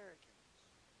Native Americans.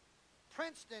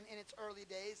 Princeton, in its early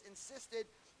days, insisted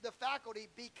the faculty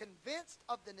be convinced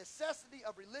of the necessity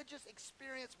of religious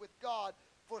experience with God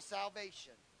for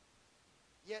salvation.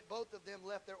 Yet both of them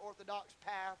left their orthodox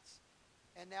paths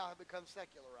and now have become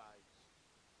secularized.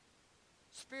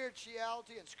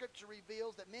 Spirituality and Scripture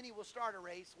reveals that many will start a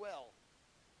race well,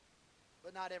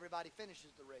 but not everybody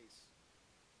finishes the race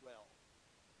well.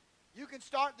 You can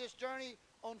start this journey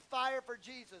on fire for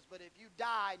Jesus, but if you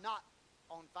die not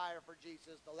on fire for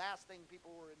Jesus, the last thing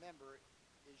people will remember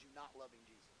is you not loving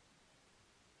Jesus.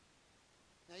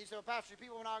 Now you say, well, Pastor,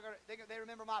 people are not going to, they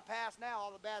remember my past now,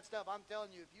 all the bad stuff. I'm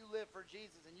telling you, if you live for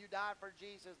Jesus and you die for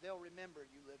Jesus, they'll remember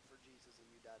you lived for Jesus and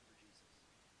you died for Jesus.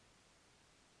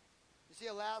 You see,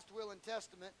 a last will and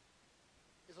testament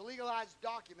is a legalized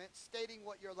document stating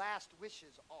what your last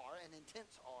wishes are and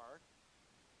intents are.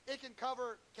 It can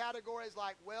cover categories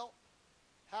like wealth,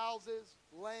 houses,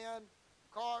 land,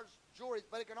 cars, jewelry,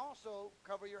 but it can also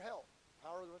cover your health,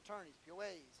 power of attorneys,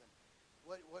 POAs, and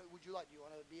what would you like? Do you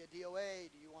want to be a DOA?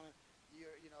 Do you want to, do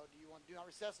you want to do not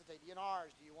resuscitate,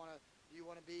 DNRs? Do you want to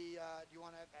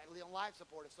live on life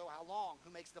support? If so, how long?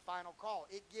 Who makes the final call?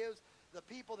 It gives the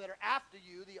people that are after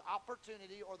you the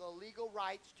opportunity or the legal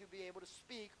rights to be able to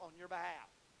speak on your behalf.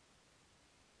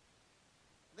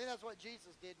 I think that's what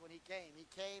Jesus did when he came. He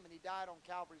came and he died on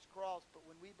Calvary's cross, but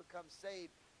when we become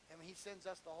saved and when he sends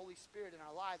us the Holy Spirit in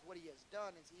our lives, what he has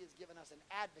done is he has given us an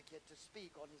advocate to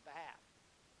speak on his behalf,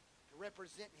 to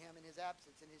represent him in his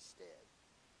absence, in his stead.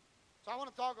 So I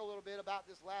want to talk a little bit about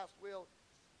this last will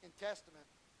and testament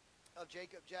of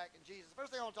Jacob, Jack, and Jesus. The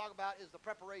first thing I want to talk about is the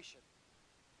preparation.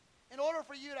 In order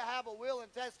for you to have a will and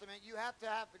testament, you have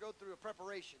to go through a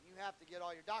preparation. You have to get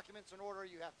all your documents in order.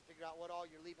 You have to figure out what all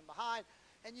you're leaving behind.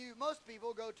 And most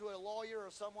people go to a lawyer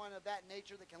or someone of that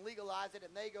nature that can legalize it,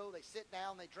 and they sit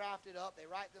down, they draft it up, they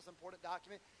write this important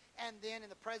document, and then in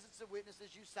the presence of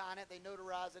witnesses, you sign it, they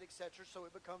notarize it, etc., so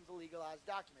it becomes a legalized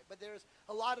document. But there's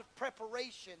a lot of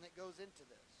preparation that goes into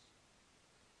this.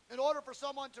 In order for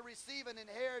someone to receive an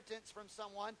inheritance from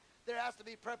someone, there has to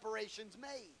be preparations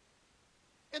made.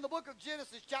 In the book of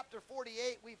Genesis, chapter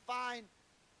 48, we find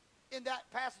in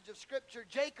that passage of Scripture,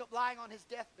 Jacob lying on his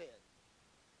deathbed.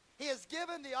 He is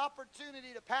given the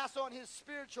opportunity to pass on his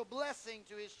spiritual blessing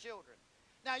to his children.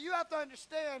 Now, you have to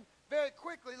understand very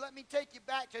quickly, let me take you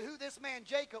back to who this man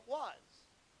Jacob was.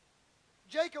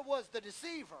 Jacob was the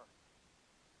deceiver,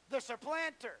 the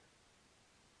supplanter.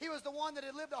 He was the one that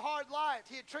had lived a hard life.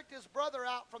 He had tricked his brother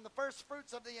out from the first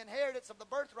fruits of the inheritance of the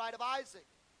birthright of Isaac.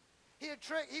 He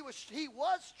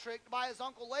was tricked by his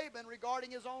uncle Laban regarding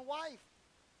his own wife.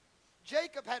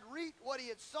 Jacob had reaped what he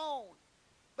had sown.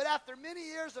 But after many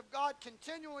years of God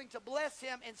continuing to bless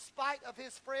him in spite of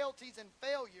his frailties and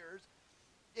failures,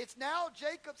 it's now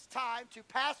Jacob's time to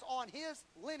pass on his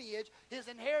lineage, his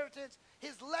inheritance,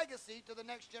 his legacy to the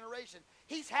next generation.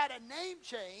 He's had a name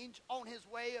change on his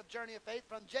way of journey of faith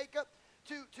from Jacob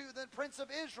to the Prince of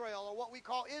Israel, or what we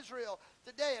call Israel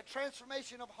today, a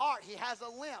transformation of heart. He has a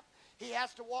limp. He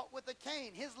has to walk with a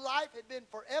cane. His life had been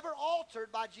forever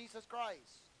altered by Jesus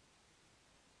Christ.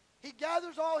 He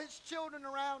gathers all his children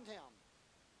around him.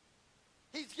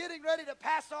 He's getting ready to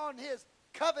pass on his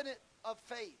covenant of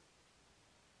faith.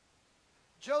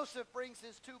 Joseph brings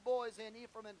his two boys in,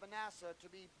 Ephraim and Manasseh, to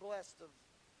be blessed of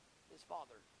his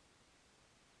father.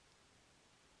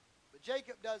 But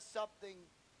Jacob does something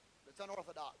that's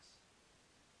unorthodox.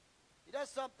 He does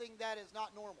something that is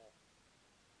not normal,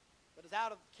 that is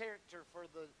out of character for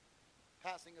the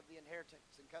passing of the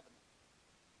inheritance and covenant.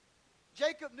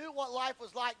 Jacob knew what life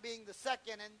was like being the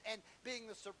second and being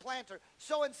the supplanter.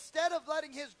 So instead of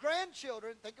letting his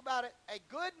grandchildren, think about it, a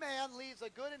good man leaves a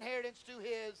good inheritance to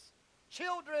his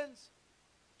children's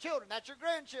children. That's your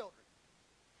grandchildren.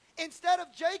 Instead of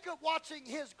Jacob watching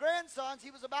his grandsons, he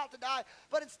was about to die,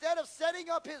 but instead of setting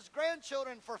up his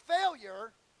grandchildren for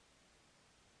failure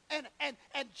and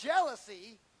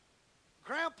jealousy,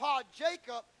 Grandpa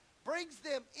Jacob brings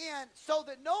them in so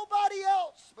that nobody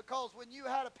else, because when you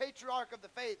had a patriarch of the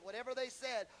faith, whatever they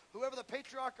said, whoever the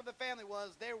patriarch of the family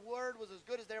was, their word was as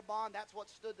good as their bond. That's what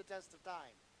stood the test of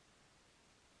time.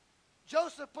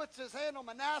 Joseph puts his hand on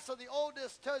Manasseh, the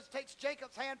oldest, takes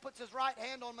Jacob's hand, puts his right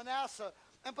hand on Manasseh,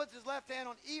 and puts his left hand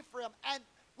on Ephraim. And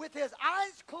with his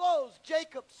eyes closed,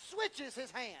 Jacob switches his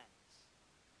hands.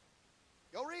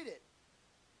 Go read it.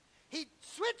 He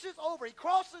switches over, he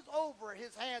crosses over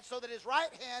his hand so that his right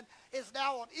hand is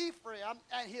now on Ephraim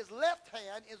and his left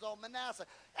hand is on Manasseh.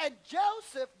 And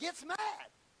Joseph gets mad.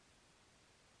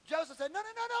 Joseph said, no,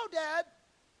 Dad.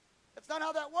 That's not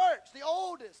how that works. The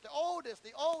oldest.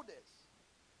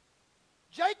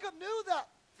 Jacob knew that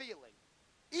feeling.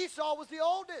 Esau was the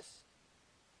oldest.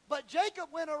 But Jacob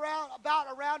went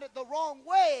around it the wrong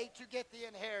way to get the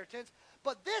inheritance.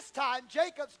 But this time,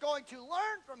 Jacob's going to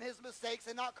learn from his mistakes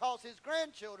and not cause his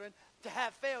grandchildren to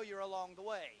have failure along the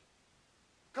way.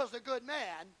 Because the good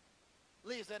man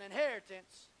leaves an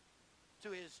inheritance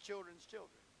to his children's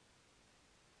children.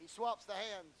 He swaps the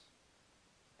hands.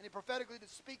 And he prophetically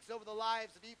speaks over the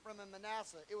lives of Ephraim and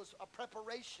Manasseh. It was a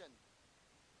preparation.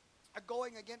 are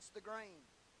going against the grain.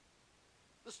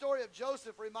 The story of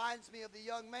Joseph reminds me of the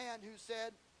young man who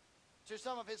said to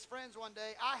some of his friends one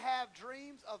day, I have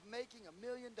dreams of making $1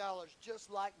 million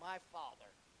just like my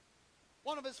father.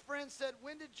 One of his friends said,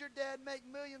 when did your dad make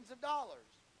millions of dollars?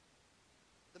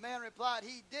 The man replied,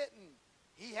 he didn't.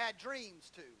 He had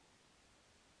dreams too.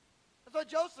 That's what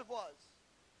Joseph was.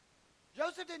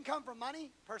 Joseph didn't come from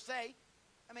money per se.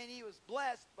 I mean, he was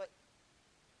blessed, but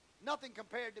nothing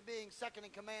compared to being second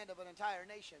in command of an entire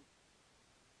nation.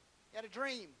 He had a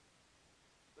dream,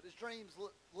 but his dreams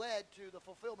led to the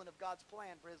fulfillment of God's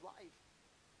plan for his life.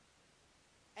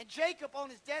 And Jacob on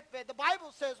his deathbed, the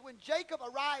Bible says when Jacob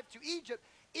arrived to Egypt,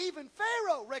 even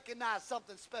Pharaoh recognized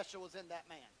something special was in that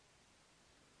man.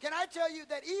 Can I tell you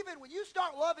that even when you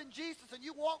start loving Jesus and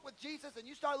you walk with Jesus and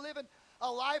you start living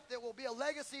a life that will be a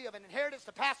legacy of an inheritance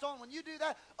to pass on, when you do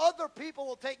that, other people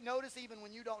will take notice even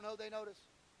when you don't know they notice.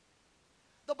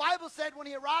 The Bible said when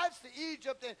he arrives to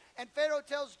Egypt and Pharaoh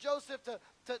tells Joseph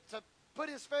to put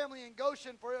his family in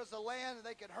Goshen for it was a land and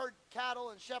they could herd cattle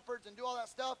and shepherds and do all that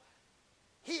stuff,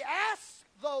 he asked,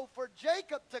 though, for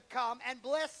Jacob to come and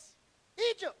bless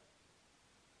Egypt.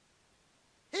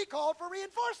 He called for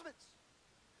reinforcements.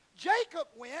 Jacob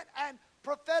went and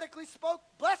prophetically spoke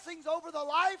blessings over the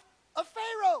life of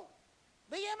Pharaoh,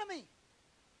 the enemy.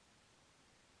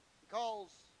 Because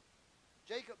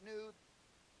Jacob knew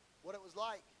what it was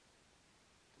like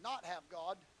to not have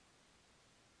God,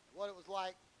 what it was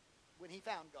like when he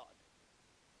found God.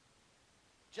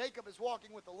 Jacob is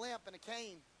walking with a limp and a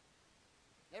cane.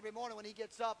 Every morning when he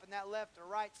gets up and that left or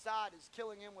right side is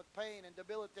killing him with pain and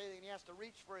debilitating, and he has to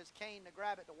reach for his cane to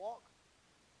grab it to walk.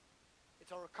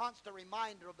 It's a constant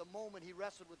reminder of the moment he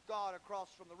wrestled with God across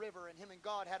from the river, and him and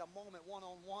God had a moment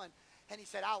one-on-one. And he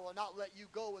said, I will not let you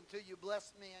go until you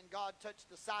bless me. And God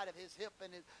touched the side of his hip,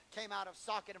 and it came out of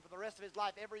socket. And for the rest of his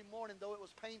life, every morning, though it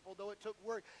was painful, though it took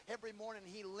work, every morning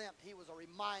he limped. He was a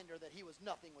reminder that he was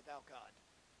nothing without God.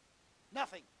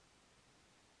 Nothing.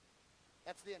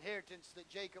 That's the inheritance that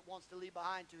Jacob wants to leave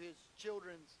behind to his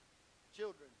children's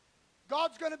children.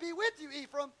 God's going to be with you,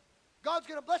 Ephraim. God's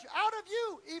going to bless you. Out of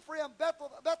you, Ephraim,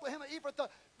 Bethlehem, and Ephrathah,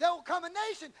 there will come a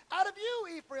nation. Out of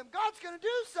you, Ephraim, God's going to do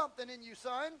something in you,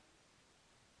 son.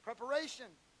 Preparation.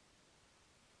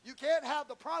 You can't have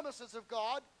the promises of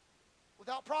God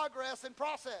without progress and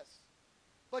process.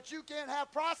 But you can't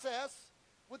have process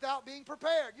without being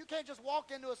prepared. You can't just walk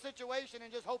into a situation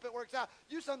and just hope it works out.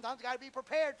 You sometimes got to be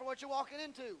prepared for what you're walking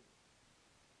into.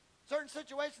 Certain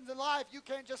situations in life, you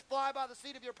can't just fly by the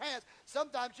seat of your pants.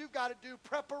 Sometimes you've got to do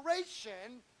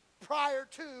preparation prior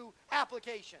to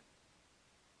application.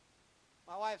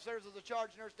 My wife serves as a charge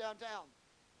nurse downtown.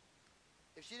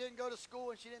 If she didn't go to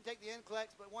school and she didn't take the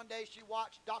NCLEX, but one day she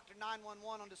watched Dr.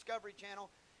 911 on Discovery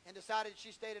Channel and decided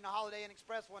she stayed in a Holiday Inn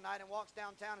Express one night and walks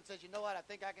downtown and says, you know what, I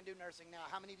think I can do nursing now.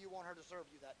 How many of you want her to serve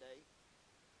you that day?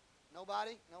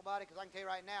 Nobody? Nobody? Because I can tell you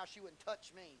right now, she wouldn't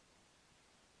touch me.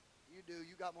 You do.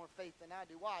 You got more faith than I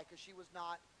do. Why? Because she was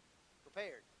not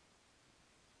prepared.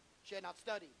 She had not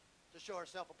studied to show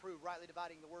herself approved, rightly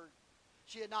dividing the word.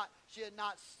 She had not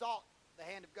sought the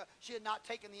hand of God. She had not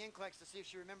taken the NCLEX to see if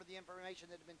she remembered the information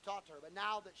that had been taught to her. But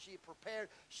now that she prepared,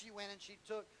 she went and she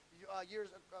took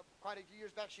quite a few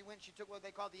years back, she went and she took what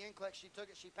they called the NCLEX. She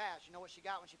took it, she passed. You know what she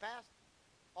got when she passed?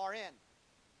 RN.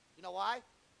 You know why?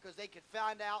 Because they could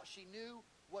find out she knew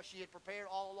what she had prepared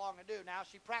all along to do. Now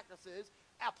she practices,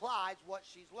 applies what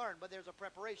she's learned, but there's a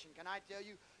preparation. Can I tell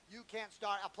you, you can't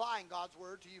start applying God's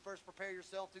word till you first prepare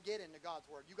yourself to get into God's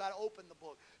word. You've got to open the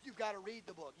book. You've got to read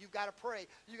the book. You've got to pray.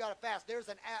 You've got to fast. There's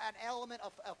an element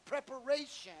of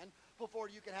preparation before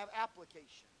you can have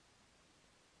application.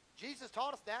 Jesus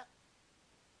taught us that.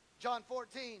 John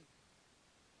 14,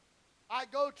 I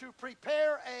go to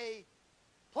prepare a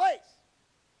place.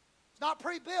 It's not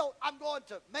pre-built. I'm going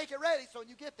to make it ready so when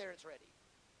you get there it's ready.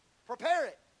 Prepare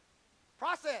it.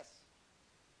 Process.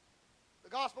 The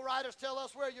gospel writers tell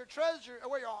us where your treasure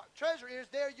is,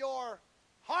 there your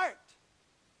heart.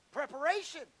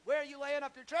 Preparation. Where are you laying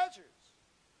up your treasures?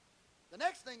 The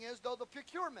next thing is, though, the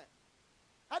procurement.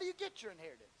 How do you get your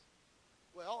inheritance?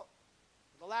 Well,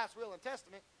 the last will and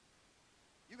testament,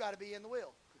 you got to be in the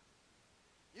will.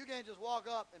 You can't just walk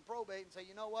up and probate and say,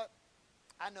 you know what?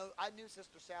 I knew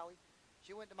Sister Sally.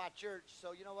 She went to my church,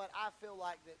 so you know what? I feel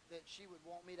like that she would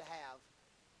want me to have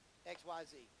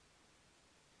XYZ.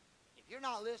 If you're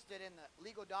not listed in the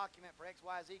legal document for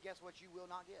XYZ, guess what you will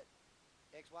not get?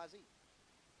 XYZ.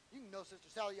 You can know Sister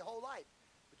Sally your whole life,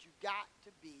 but you've got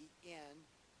to be in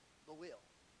the will.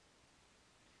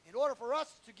 In order for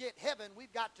us to get heaven,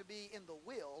 we've got to be in the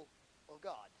will of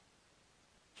God.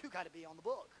 You got to be on the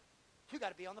book. You got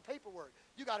to be on the paperwork.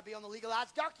 You got to be on the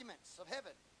legalized documents of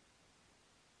heaven.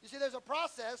 You see, there's a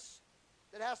process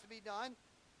that has to be done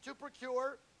to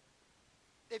procure,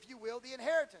 if you will, the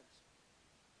inheritance.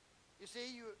 You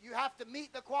see, you have to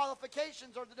meet the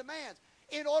qualifications or the demands.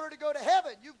 In order to go to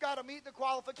heaven, you've got to meet the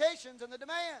qualifications and the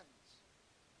demands.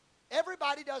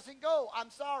 Everybody doesn't go. I'm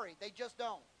sorry. They just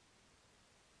don't.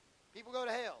 People go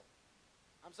to hell.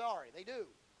 I'm sorry. They do.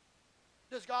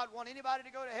 Does God want anybody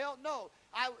to go to hell? No.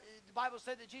 The Bible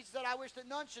said that Jesus said, I wish that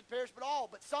none should perish but all.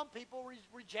 But some people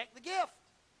reject the gift.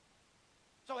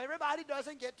 So everybody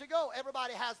doesn't get to go.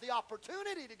 Everybody has the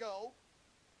opportunity to go.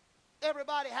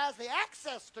 Everybody has the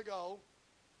access to go.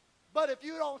 But if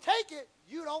you don't take it,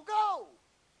 you don't go.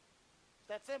 It's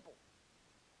that simple.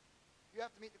 You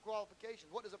have to meet the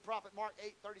qualifications. What does a profit, Mark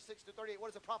 8:36-38, what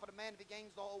does a profit a man if he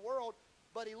gains the whole world,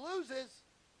 but he loses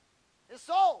his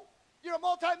soul? You're a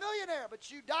multimillionaire,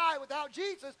 but you die without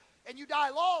Jesus, and you die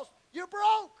lost. You're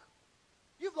broke.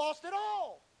 You've lost it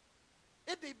all.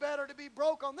 It'd be better to be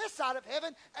broke on this side of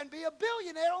heaven and be a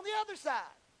billionaire on the other side.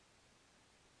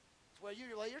 It's where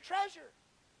you lay your treasure.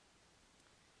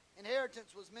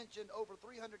 Inheritance was mentioned over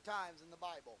 300 times in the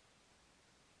Bible.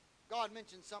 God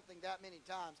mentions something that many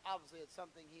times. Obviously, it's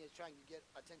something he is trying to get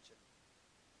attention.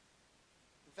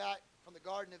 In fact, from the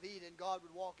Garden of Eden, God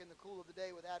would walk in the cool of the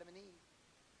day with Adam and Eve.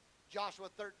 Joshua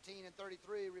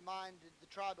 13:33 reminded the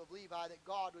tribe of Levi that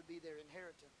God would be their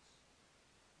inheritance.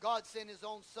 God sent his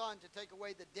own son to take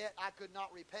away the debt I could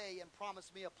not repay and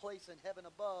promised me a place in heaven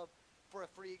above for a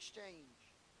free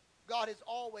exchange. God has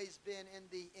always been in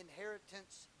the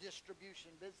inheritance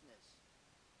distribution business.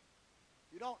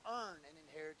 You don't earn an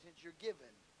inheritance, you're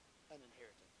given an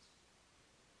inheritance.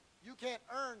 You can't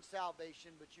earn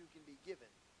salvation, but you can be given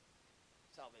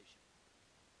salvation.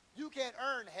 You can't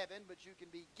earn heaven, but you can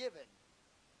be given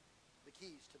the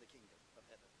keys to the kingdom of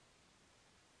heaven.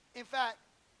 In fact,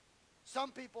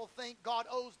 some people think God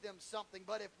owes them something,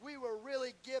 but if we were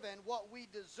really given what we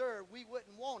deserve, we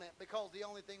wouldn't want it because the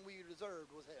only thing we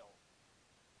deserved was hell.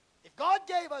 If God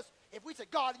gave us, if we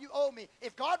said, God, you owe me,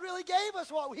 if God really gave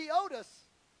us what he owed us,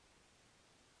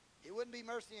 it wouldn't be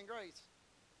mercy and grace.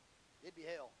 It'd be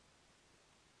hell.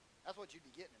 That's what you'd be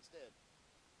getting instead.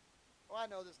 Well, I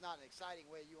know this is not an exciting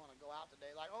way you want to go out today,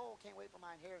 like, oh, can't wait for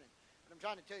my inheritance. But I'm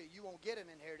trying to tell you, you won't get an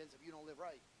inheritance if you don't live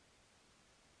right.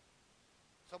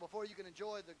 So before you can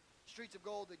enjoy the streets of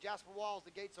gold, the jasper walls,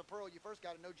 the gates of pearl, you first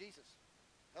got to know Jesus.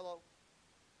 Hello.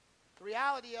 The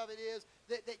reality of it is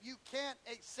that you can't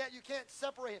accept, you can't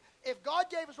separate it. If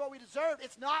God gave us what we deserve,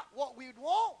 it's not what we'd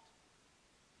want.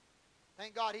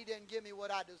 Thank God he didn't give me what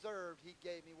I deserved. He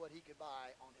gave me what he could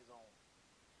buy on his own.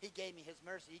 He gave me his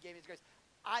mercy. He gave me his grace.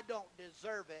 I don't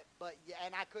deserve it,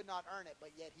 and I could not earn it, but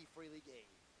yet he freely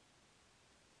gave.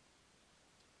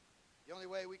 The only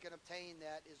way we can obtain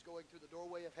that is going through the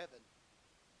doorway of heaven.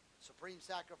 Supreme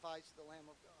sacrifice of the Lamb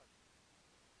of God.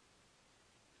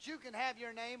 But you can have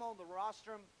your name on the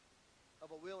rostrum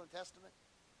of a will and testament.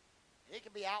 It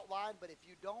can be outlined, but if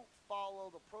you don't follow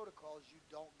the protocols, you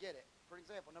don't get it. For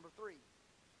example, number 3,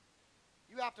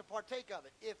 you have to partake of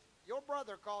it. If your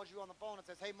brother calls you on the phone and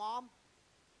says, hey, Mom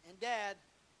and Dad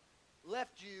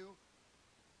left you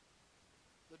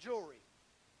the jewelry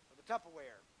or the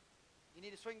Tupperware, you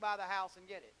need to swing by the house and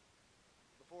get it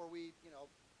before we,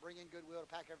 bring in goodwill to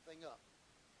pack everything up.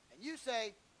 And you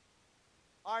say,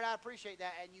 all right, I appreciate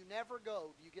that, and you never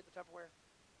go. Do you get the Tupperware?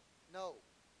 No.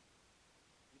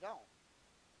 You don't.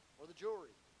 Or the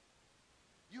jewelry.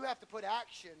 You have to put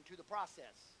action to the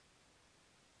process.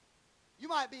 You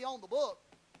might be on the book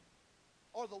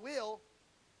or the will,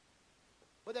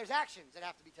 but there's actions that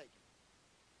have to be taken.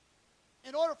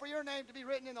 In order for your name to be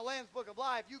written in the Lamb's Book of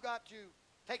Life, you got to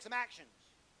take some actions.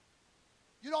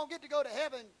 You don't get to go to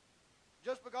heaven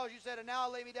just because you said, and now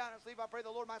I lay me down and sleep, I pray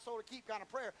the Lord my soul to keep kind of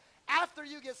prayer. After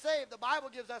you get saved, the Bible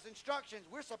gives us instructions.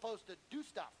 We're supposed to do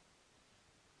stuff.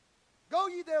 Go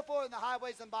ye therefore in the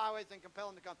highways and byways and compel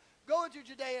them to come. Go into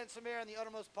Judea and Samaria and the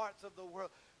uttermost parts of the world.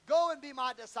 Go and be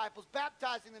my disciples,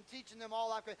 baptizing them, teaching them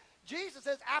all I've. Jesus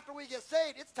says after we get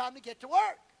saved, it's time to get to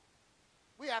work.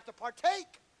 We have to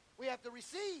partake. We have to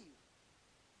receive.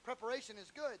 Preparation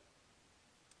is good.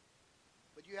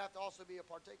 But you have to also be a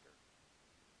partaker.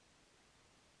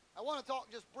 I want to talk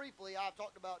just briefly. I've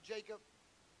talked about Jacob.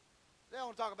 Then I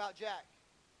want to talk about Jack.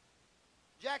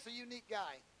 Jack's a unique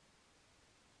guy.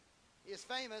 He is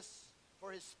famous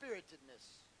for his spiritedness.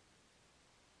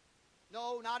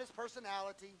 No, not his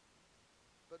personality,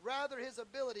 but rather his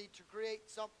ability to create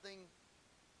something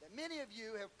that many of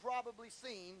you have probably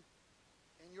seen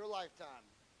in your lifetime.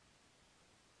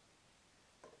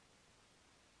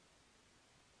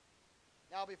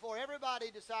 Now, Now, before everybody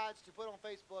decides to put on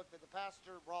Facebook that the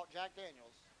pastor brought Jack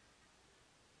Daniels,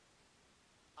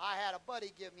 I had a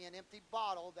buddy give me an empty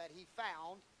bottle that he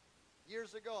found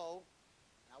years ago,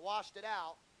 and I washed it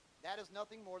out. That is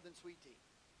nothing more than sweet tea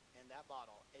in that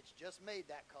bottle. It's just made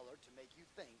that color to make you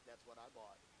think that's what I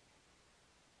bought.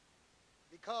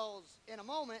 Because in a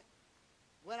moment,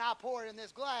 when I pour it in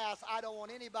this glass, I don't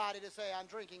want anybody to say I'm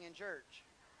drinking in church.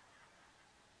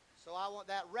 So I want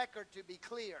that record to be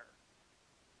clear.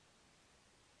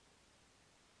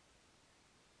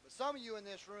 But some of you in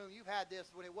this room, you've had this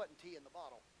when it wasn't tea in the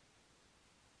bottle.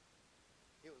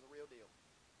 It was a real deal.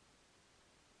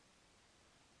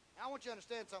 Now, I want you to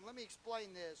understand something. Let me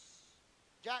explain this.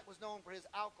 Jack was known for his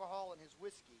alcohol and his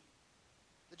whiskey.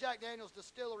 The Jack Daniels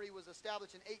distillery was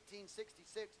established in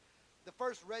 1866, the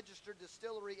first registered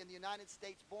distillery in the United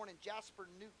States, born in the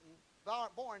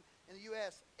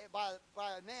U.S. by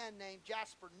a man named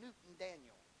Jasper Newton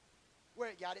Daniel, where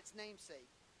it got its namesake.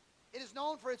 It is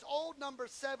known for its old number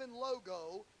 7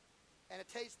 logo and a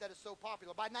taste that is so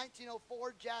popular. By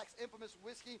 1904, Jack's infamous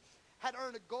whiskey had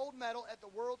earned a gold medal at the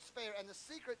World's Fair, and the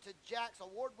secret to Jack's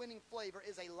award-winning flavor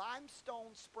is a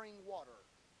limestone spring water,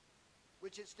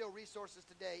 which it still resources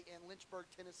today in Lynchburg,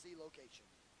 Tennessee location.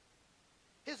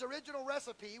 His original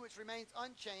recipe, which remains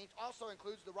unchanged, also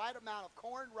includes the right amount of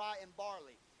corn, rye, and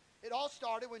barley. It all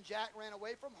started when Jack ran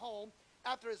away from home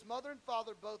after his mother and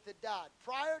father both had died.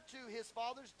 Prior to his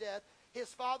father's death,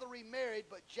 his father remarried,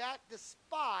 but Jack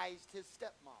despised his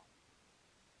stepmom.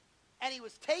 And he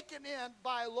was taken in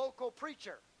by a local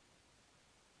preacher.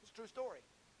 It's a true story.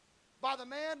 By the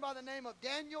man by the name of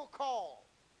Daniel Call.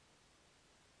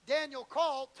 Daniel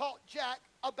Call taught Jack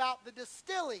about the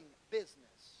distilling business.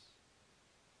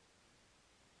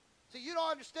 So you don't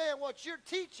understand what you're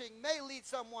teaching may lead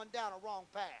someone down a wrong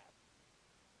path.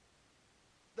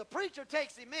 The preacher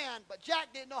takes him in, but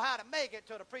Jack didn't know how to make it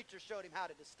till the preacher showed him how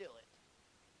to distill it.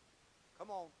 Come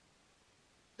on.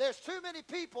 There's too many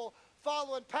people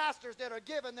following pastors that are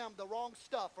giving them the wrong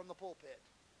stuff from the pulpit.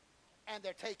 And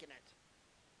they're taking it.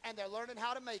 And they're learning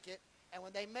how to make it. And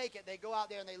when they make it, they go out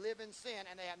there and they live in sin,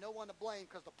 and they have no one to blame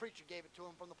because the preacher gave it to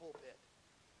them from the pulpit.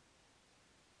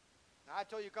 Now, I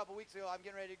told you a couple weeks ago, I'm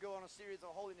getting ready to go on a series on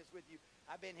holiness with you.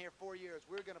 I've been here 4 years.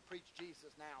 We're going to preach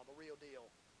Jesus now, the real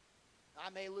deal. I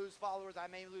may lose followers, I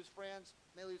may lose friends,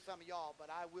 may lose some of y'all, but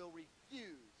I will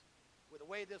refuse, with the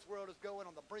way this world is going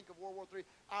on the brink of World War III,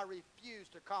 I refuse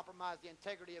to compromise the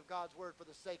integrity of God's word for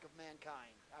the sake of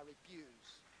mankind. I refuse.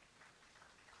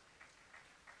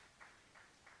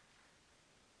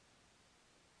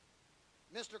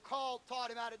 Mr. Call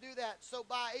taught him how to do that. So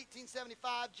by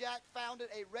 1875, Jack founded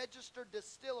a registered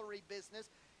distillery business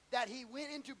that he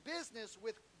went into business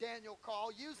with Daniel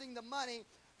Call using the money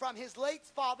from his late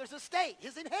father's estate,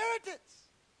 his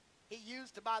inheritance he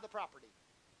used to buy the property.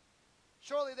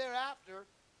 Shortly thereafter,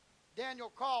 Daniel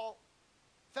Call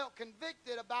felt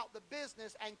convicted about the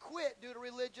business and quit due to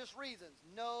religious reasons.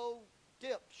 No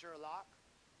dip, Sherlock.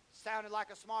 Sounded like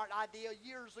a smart idea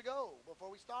years ago before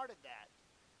we started that.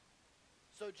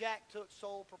 So Jack took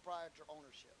sole proprietor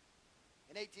ownership.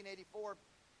 In 1884,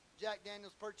 Jack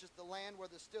Daniels purchased the land where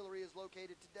the distillery is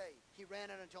located today. He ran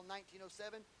it until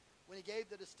 1907, when he gave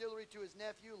the distillery to his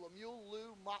nephew, Lemuel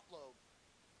Lou Motlow,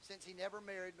 since he never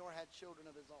married nor had children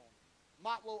of his own.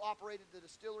 Motlow operated the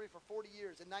distillery for 40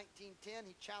 years. In 1910,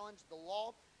 he challenged the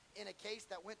law in a case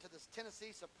that went to the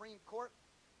Tennessee Supreme Court.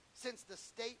 Since the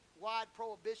statewide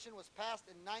prohibition was passed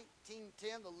in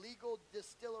 1910, the legal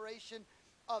distillation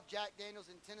of Jack Daniels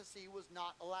in Tennessee was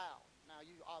not allowed. Now,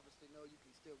 you obviously know you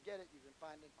can still get it. You can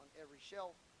find it on every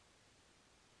shelf.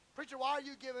 Preacher, why are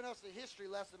you giving us a history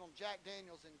lesson on Jack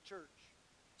Daniels in church?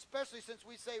 Especially since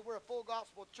we say we're a full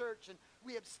gospel church and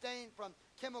we abstain from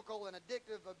chemical and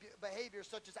addictive behaviors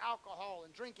such as alcohol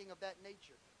and drinking of that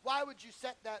nature. Why would you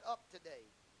set that up today?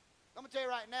 I'm going to tell you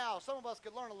right now, some of us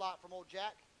could learn a lot from old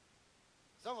Jack.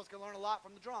 Some of us can learn a lot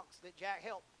from the drunks that Jack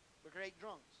helped, the great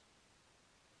drunks.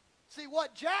 See,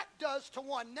 what Jack does to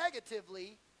one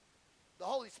negatively, the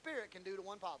Holy Spirit can do to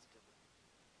one positively.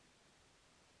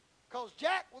 Because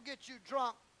Jack will get you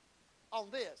drunk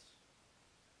on this.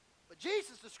 But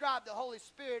Jesus described the Holy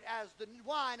Spirit as the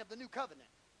wine of the new covenant.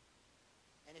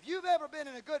 And if you've ever been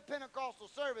in a good Pentecostal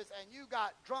service and you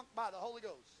got drunk by the Holy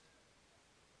Ghost,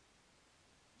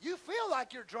 you feel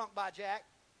like you're drunk by Jack.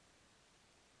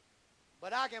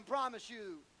 But I can promise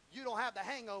you, you don't have the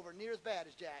hangover near as bad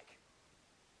as Jack.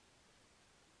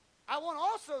 I want to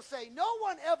also say, no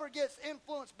one ever gets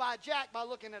influenced by Jack by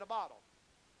looking at a bottle.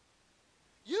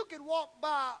 You can walk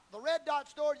by the Red Dot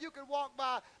store, you can walk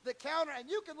by the counter, and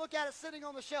you can look at it sitting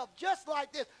on the shelf just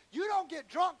like this. You don't get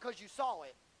drunk because you saw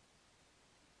it.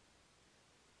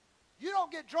 You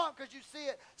don't get drunk because you see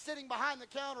it sitting behind the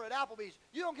counter at Applebee's.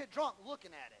 You don't get drunk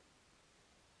looking at it.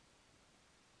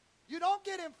 You don't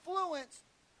get influenced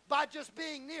by just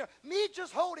being near. Me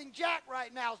just holding Jack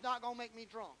right now is not going to make me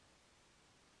drunk.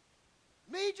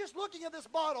 Me just looking at this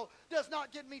bottle does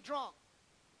not get me drunk.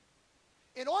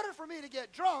 In order for me to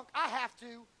get drunk, I have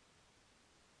to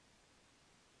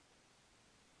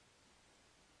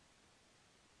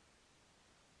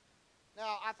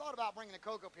Now, I thought about bringing a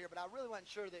Coke up here, but I really wasn't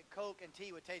sure that Coke and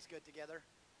tea would taste good together.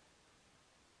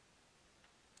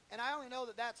 And I only know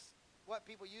that that's what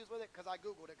people use with it because I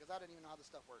Googled it, because I didn't even know how this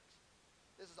stuff works.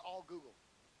 This is all Google.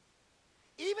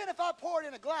 Even if I pour it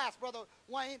in a glass, Brother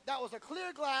Wayne, that was a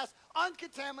clear glass,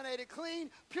 uncontaminated, clean,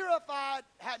 purified,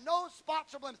 had no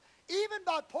spots or blemishes. Even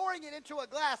by pouring it into a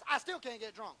glass, I still can't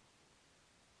get drunk.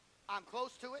 I'm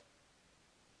close to it.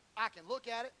 I can look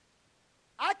at it.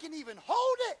 I can even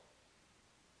hold it.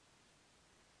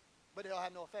 But it'll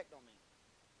have no effect on me.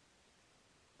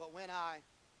 But when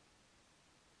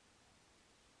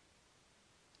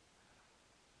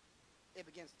it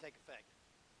begins to take effect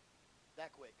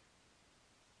that quick.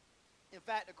 In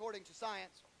fact, according to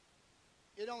science,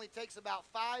 it only takes about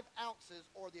 5 ounces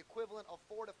or the equivalent of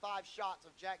 4 to 5 shots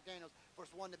of Jack Daniels for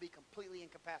one to be completely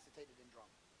incapacitated and drunk.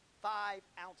 5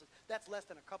 ounces. That's less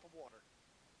than a cup of water.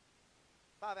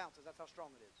 5 ounces, that's how strong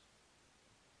it is.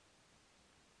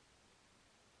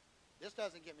 This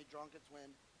doesn't get me drunk, it's when. You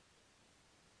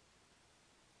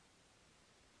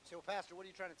say, well, Pastor, what are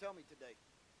you trying to tell me today?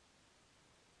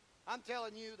 I'm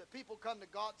telling you that people come to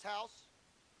God's house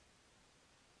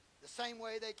the same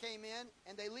way they came in,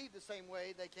 and they leave the same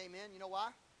way they came in. You know why?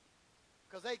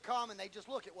 Because they come and they just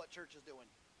look at what church is doing.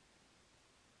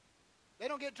 They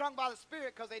don't get drunk by the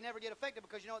Spirit because they never get affected,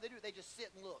 because you know what they do? They just sit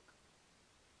and look.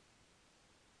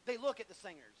 They look at the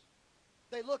singers.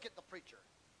 They look at the preacher.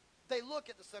 They look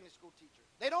at the Sunday school teacher.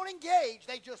 They don't engage,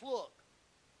 they just look.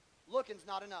 Looking's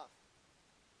not enough.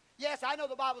 Yes, I know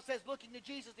the Bible says looking to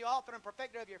Jesus, the author and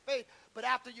perfecter of your faith, but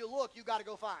after you look, you got to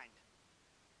go find.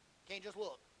 Can't just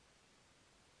look.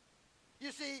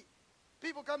 You see,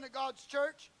 people come to God's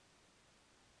church,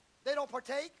 they don't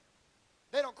partake,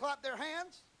 they don't clap their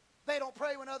hands, they don't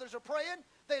pray when others are praying,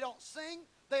 they don't sing,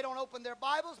 they don't open their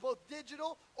Bibles, both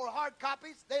digital or hard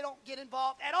copies, they don't get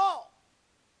involved at all.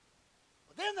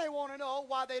 But then they want to know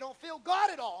why they don't feel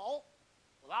God at all.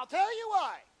 Well, I'll tell you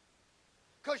why.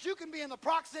 Because you can be in the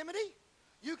proximity,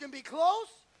 you can be close,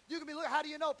 you can be, how do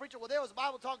you know, preacher? Well, the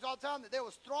Bible talks all the time that there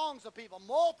was throngs of people,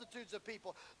 multitudes of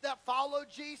people that followed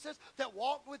Jesus, that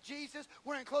walked with Jesus,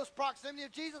 were in close proximity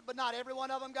of Jesus, but not every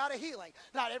one of them got a healing.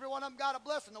 Not every one of them got a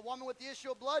blessing. The woman with the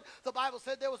issue of blood, the Bible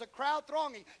said there was a crowd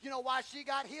thronging. You know why she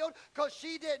got healed? Because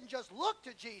she didn't just look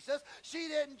to Jesus. She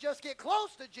didn't just get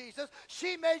close to Jesus.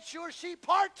 She made sure she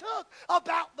partook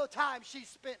about the time she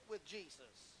spent with Jesus.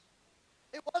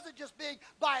 It wasn't just being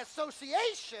by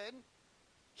association.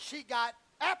 She got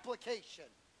application.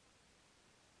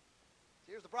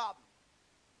 Here's the problem.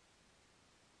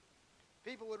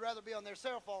 People would rather be on their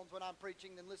cell phones when I'm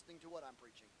preaching than listening to what I'm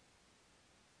preaching.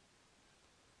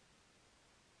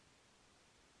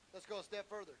 Let's go a step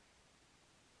further.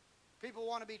 People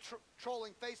want to be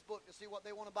trolling Facebook to see what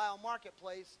they want to buy on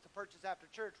Marketplace to purchase after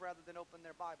church rather than open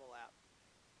their Bible app.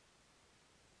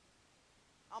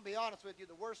 I'll be honest with you,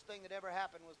 the worst thing that ever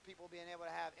happened was people being able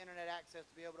to have internet access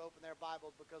to be able to open their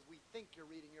Bibles because we think you're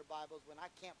reading your Bibles when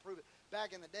I can't prove it.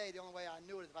 Back in the day, the only way I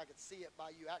knew it is if I could see it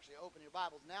by you actually opening your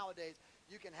Bibles. Nowadays,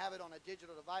 you can have it on a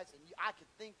digital device, and I could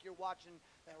think you're watching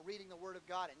and reading the Word of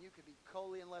God, and you could be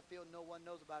totally in left field and no one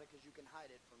knows about it because you can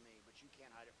hide it from me, but you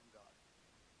can't hide it from God.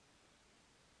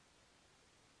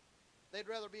 They'd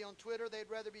rather be on Twitter.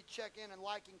 They'd rather be checking and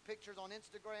liking pictures on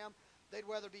Instagram. They'd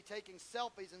rather be taking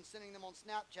selfies and sending them on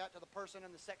Snapchat to the person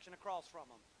in the section across from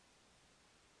them,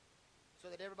 so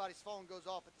that everybody's phone goes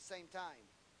off at the same time.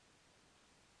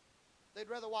 They'd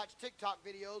rather watch TikTok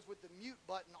videos with the mute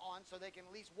button on so they can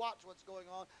at least watch what's going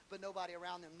on, but nobody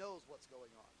around them knows what's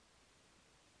going on.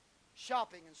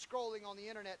 Shopping and scrolling on the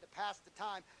internet to pass the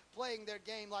time, playing their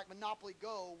game like Monopoly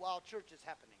Go while church is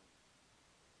happening.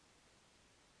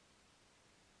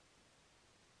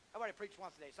 I've already preached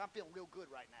once today, so I'm feeling real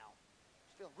good right now.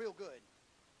 Feeling real good.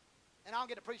 And I don't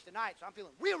get to preach tonight, so I'm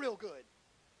feeling real good.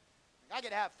 I get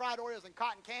to have fried Oreos and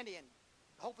cotton candy and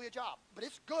hopefully a job. But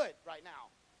it's good right now.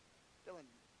 Feeling,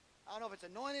 I don't know if it's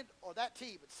anointed or that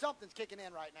tea, but something's kicking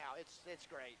in right now. It's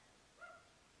great.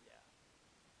 Yeah.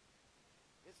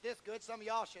 It's this good. Some of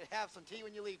y'all should have some tea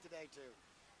when you leave today, too.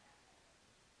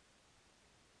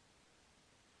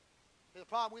 The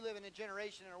problem, we live in a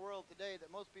generation in a world today that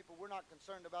most people, we're not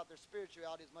concerned about their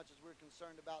spirituality as much as we're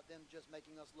concerned about them just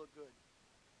making us look good.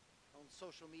 on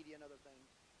social media and other things.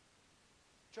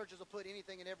 Churches will put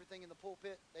anything and everything in the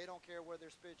pulpit. They don't care where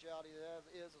their spirituality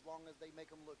is as long as they make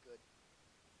them look good.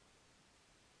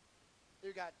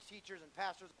 You've got teachers and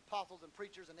pastors, apostles and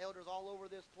preachers and elders all over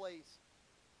this place.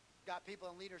 Got people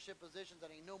in leadership positions that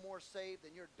ain't no more saved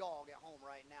than your dog at home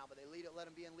right now, but they let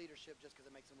them be in leadership just because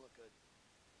it makes them look good.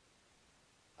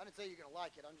 I didn't say you're going to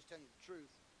like it. I'm just telling you the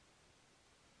truth.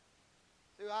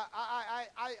 See,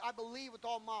 I believe with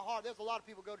all my heart. There's a lot of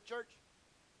people go to church,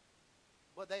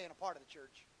 but they ain't a part of the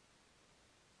church.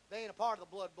 They ain't a part of the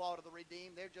blood bought of the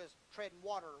redeemed. They're just treading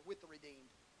water with the redeemed.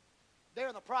 They're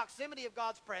in the proximity of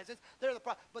God's presence.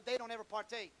 But they don't ever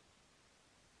partake.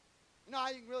 You know how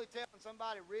you can really tell when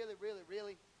somebody really, really,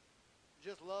 really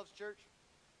just loves church?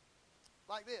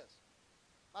 Like this.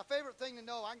 My favorite thing to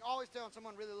know, I can always tell when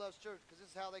someone really loves church because this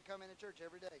is how they come into church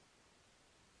every day.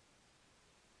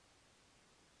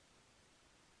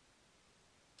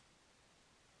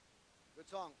 Good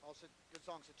song. Good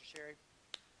song, Sister Sherry.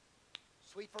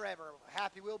 Sweet forever.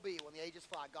 Happy we'll be when the ages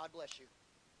fly. God bless you.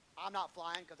 I'm not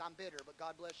flying because I'm bitter, but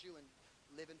God bless you and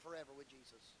living forever with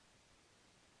Jesus.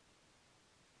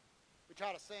 We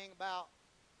try to sing about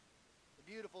the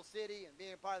beautiful city and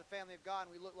being a part of the family of God,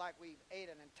 and we look like we've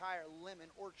ate an entire lemon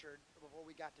orchard before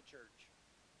we got to church.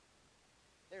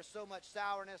 There's so much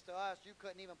sourness to us, you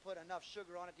couldn't even put enough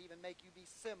sugar on it to even make you be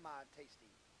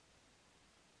semi-tasty.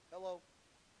 Hello?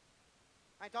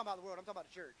 I ain't talking about the world, I'm talking about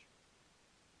the church.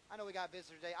 I know we got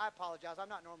visitors today. I apologize.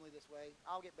 I'm not normally this way.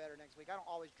 I'll get better next week. I don't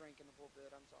always drink in the pulpit.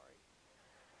 I'm sorry.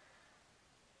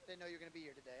 Didn't know you were going to be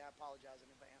here today. I apologize in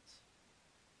advance.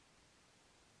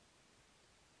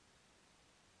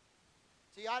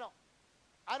 See, I don't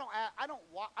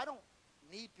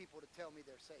need people to tell me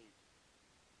they're saved.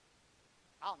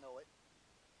 I'll know it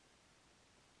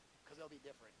because they'll be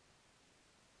different.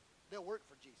 They'll work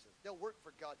for Jesus. They'll work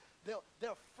for God.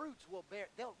 Their fruits will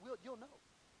bear. You'll know.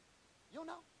 You'll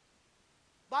know.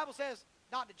 The Bible says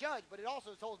not to judge, but it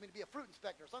also tells me to be a fruit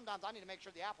inspector. Sometimes I need to make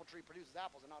sure the apple tree produces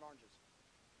apples and not oranges.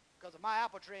 Because if my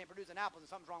apple tree ain't producing apples, then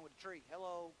something's wrong with the tree.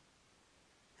 Hello.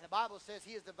 And the Bible says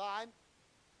he is the vine.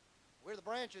 We're the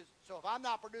branches. So if I'm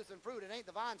not producing fruit, it ain't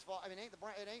the vine's fault. I mean, it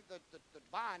ain't the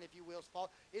vine, if you will's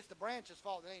fault. It's the branch's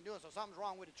fault that ain't doing it. So something's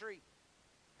wrong with the tree.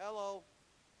 Hello.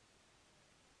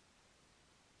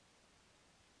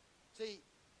 See,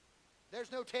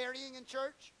 there's no tarrying in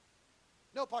church.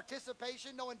 No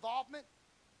participation, no involvement.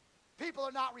 People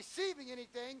are not receiving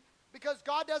anything because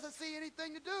God doesn't see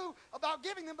anything to do about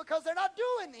giving them because they're not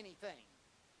doing anything.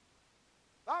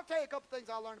 I'll tell you a couple things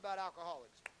I learned about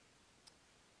alcoholics.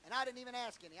 And I didn't even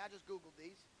ask any. I just Googled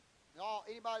these.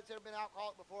 Anybody that's ever been an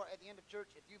alcoholic before at the end of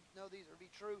church, if you know these or be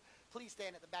true, please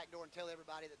stand at the back door and tell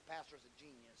everybody that the pastor is a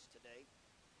genius today,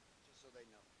 just so they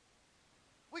know.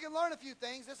 We can learn a few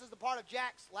things. This is the part of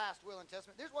Jack's last will and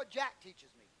testament. Here's what Jack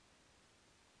teaches me.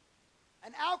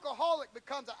 An alcoholic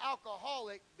becomes an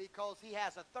alcoholic because he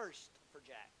has a thirst for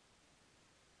Jack.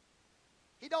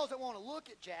 He doesn't want to look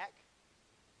at Jack.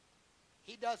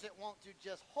 He doesn't want to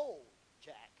just hold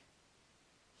Jack.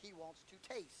 He wants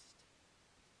to taste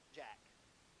Jack.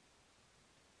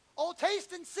 Oh,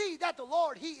 taste and see that the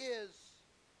Lord, he is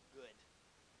good.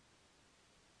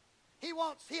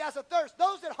 He has a thirst.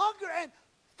 Those that hunger and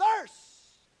thirst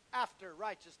after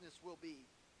righteousness will be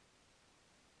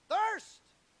thirst.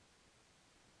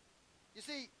 You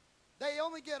see, they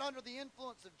only get under the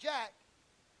influence of Jack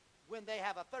when they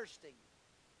have a thirsting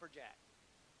for Jack.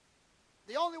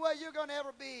 The only way you're going to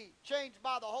ever be changed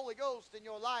by the Holy Ghost in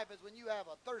your life is when you have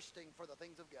a thirsting for the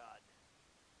things of God.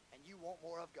 And you want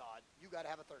more of God. You got to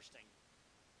have a thirsting.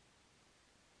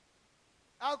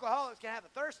 Alcoholics can have a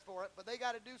thirst for it, but they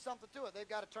got to do something to it. They've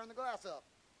got to turn the glass up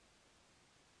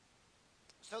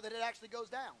so that it actually goes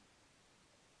down.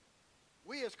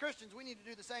 We as Christians, we need to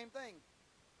do the same thing.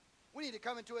 We need to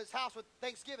come into his house with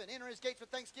thanksgiving, enter his gates with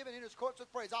thanksgiving, enter his courts with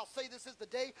praise. I'll say this is the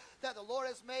day that the Lord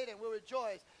has made, and we'll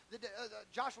rejoice.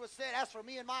 Joshua said, as for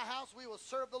me and my house, we will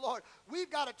serve the Lord.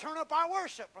 We've got to turn up our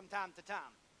worship from time to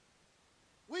time.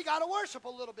 We got to worship a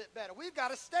little bit better. We've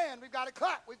got to stand. We've got to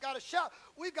clap. We've got to shout.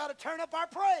 We've got to turn up our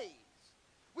praise.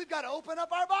 We've got to open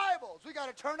up our Bibles. We've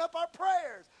got to turn up our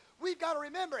prayers. We've got to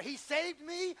remember, he saved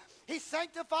me, he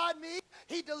sanctified me,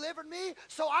 he delivered me,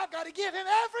 so I've got to give him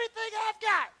everything I've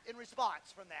got in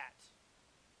response from that.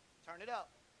 Turn it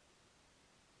up.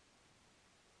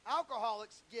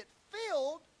 Alcoholics get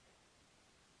filled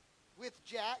with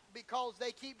Jack because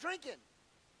they keep drinking.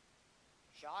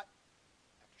 Shot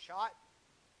after shot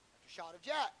after shot of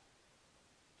Jack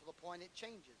to the point it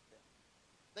changes them.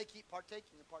 They keep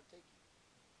partaking and partaking.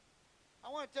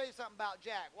 I want to tell you something about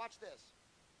Jack. Watch this.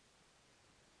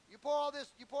 You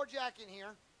pour Jack in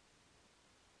here,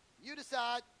 You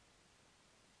decide,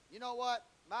 you know what?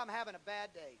 I'm having a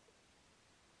bad day.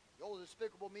 The old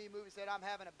Despicable Me movie said, I'm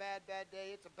having a bad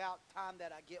day. It's about time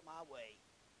that I get my way.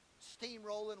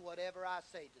 Steamrolling whatever I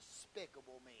say.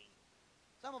 Despicable me.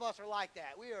 Some of us are like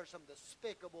that. We are some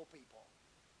despicable people.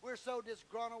 We're so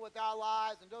disgruntled with our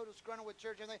lives and so disgruntled with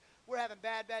church and everything. We're having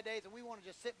bad days, and we want to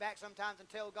just sit back sometimes and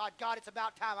tell God, God, it's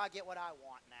about time I get what I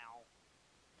want now.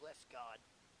 Bless God.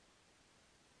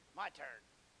 My turn.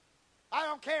 I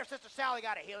don't care if Sister Sally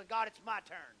got a healing. God, it's my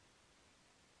turn.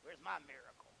 Where's my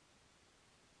miracle?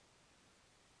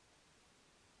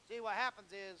 See, what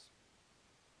happens is,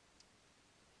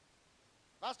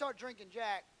 if I start drinking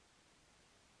Jack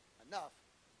enough,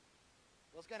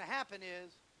 what's going to happen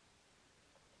is,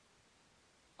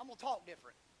 I'm going to talk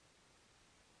different.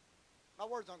 My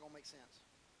words aren't going to make sense.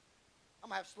 I'm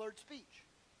going to have slurred speech.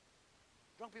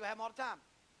 Drunk people have them all the time.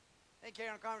 They carry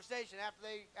on a conversation after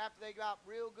they got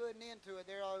real good and into it.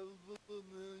 They're like,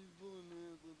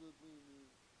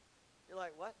 you're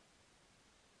like, what?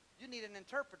 You need an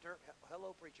interpreter.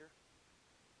 Hello, preacher.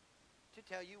 To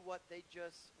tell you what they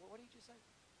just. What did you just say?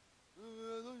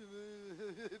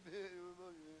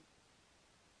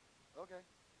 Okay,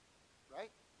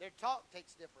 right? Their talk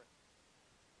takes different.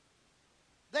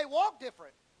 They walk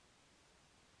different.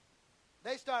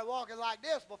 They start walking like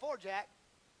this before Jack.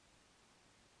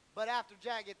 But after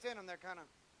Jack gets in them, they're kind of.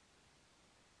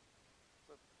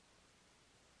 So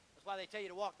that's why they tell you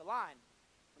to walk the line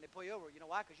when they pull you over. You know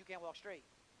why? Because you can't walk straight.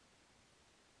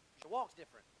 Your walk's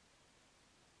different.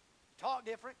 You talk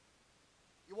different.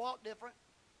 You walk different.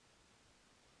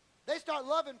 They start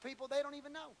loving people they don't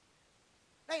even know.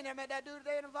 They ain't never met that dude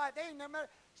they ain't invited. They ain't never met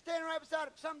standing right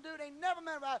beside some dude they ain't never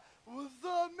met. What's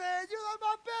up, man? You're like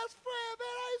my best friend,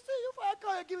 man. I ain't seen you for.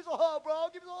 Come here, give me some hug,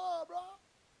 bro. Give me some hug, bro.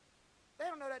 They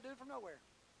don't know that dude from nowhere.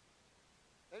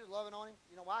 They're just loving on him.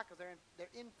 You know why? Because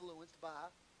they're influenced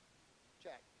by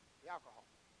Jack, the alcohol.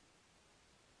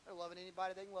 They're loving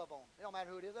anybody they can love on. It don't matter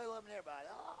who it is. They're loving everybody.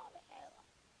 Oh, man.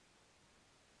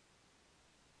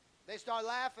 They start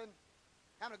laughing,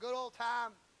 having a good old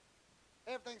time.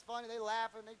 Everything's funny. They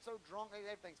laughing. They're so drunk.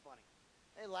 Everything's funny.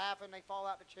 They laughing. They fall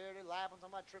out the chair. They laughing.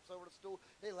 Somebody trips over the stool.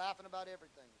 They laughing about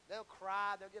everything. They'll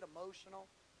cry. They'll get emotional.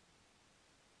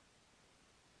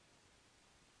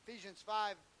 Ephesians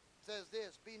 5 says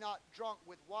this, be not drunk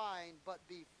with wine, but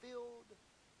be filled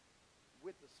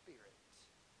with the Spirit.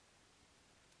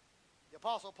 The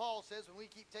Apostle Paul says when we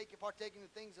keep partaking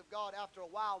the things of God, after a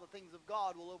while the things of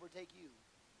God will overtake you.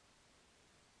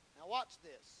 Now watch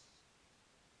this.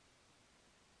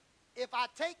 If I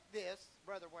take this,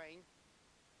 Brother Wayne,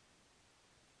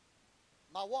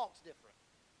 my walk's different.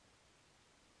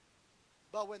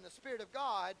 But when the Spirit of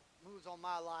God moves on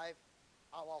my life,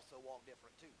 I'll also walk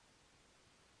different too.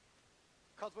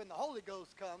 Because when the Holy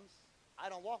Ghost comes, I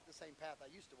don't walk the same path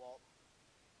I used to walk.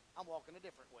 I'm walking a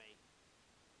different way.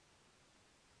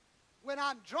 When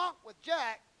I'm drunk with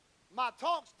Jack, my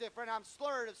talk's different. I'm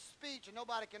slurred of speech and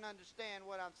nobody can understand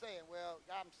what I'm saying. Well,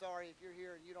 I'm sorry if you're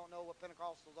here and you don't know what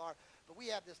Pentecostals are, but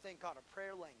we have this thing called a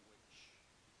prayer language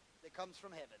that comes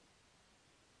from heaven.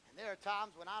 And there are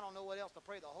times when I don't know what else to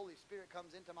pray. The Holy Spirit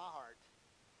comes into my heart.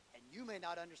 And you may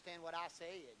not understand what I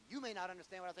say, and you may not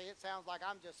understand what I say. It sounds like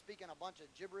I'm just speaking a bunch of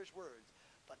gibberish words.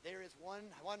 But there is one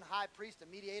high priest, a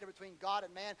mediator between God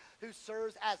and man, who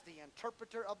serves as the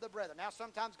interpreter of the brethren. Now,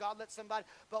 sometimes God lets somebody,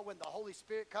 but when the Holy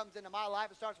Spirit comes into my life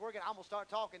and starts working, I'm going to start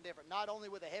talking different. Not only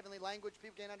with a heavenly language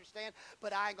people can't understand,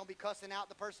 but I ain't going to be cussing out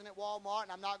the person at Walmart,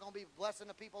 and I'm not going to be blessing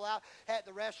the people out at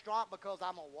the restaurant because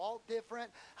I'm going to walk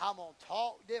different. I'm going to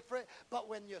talk different. But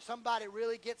when somebody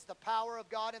really gets the power of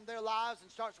God in their lives and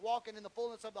starts walking in the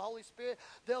fullness of the Holy Spirit,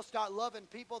 they'll start loving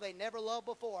people they never loved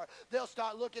before. They'll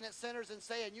start looking at sinners and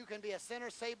saying, you can be a sinner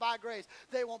saved by grace.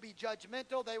 They won't be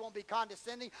judgmental. They won't be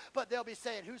condescending, but they'll be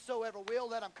saying, whosoever will,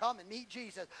 let them come and meet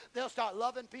Jesus. They'll start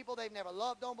loving people they've never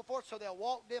loved on before, so they'll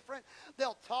walk different.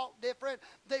 They'll talk different.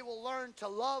 They will learn to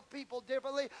love people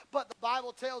differently, but the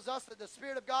Bible tells us that the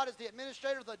Spirit of God is the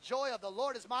administrator. The joy of the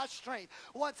Lord is my strength.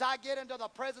 Once I get into the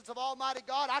presence of Almighty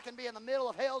God, I can be in the middle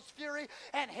of hell's fury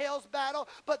and hell's battle,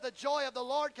 but the joy of the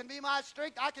Lord can be my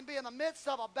strength. I can be in the midst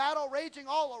of a battle raging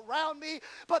all around me,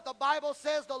 but the Bible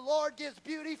says the Lord gives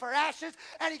beauty for ashes,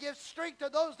 and he gives strength to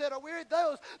those that are weary.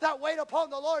 Those that wait upon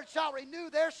the Lord shall renew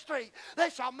their strength. They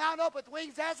shall mount up with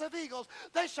wings as of eagles.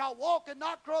 They shall walk and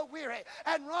not grow weary,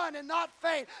 and run and not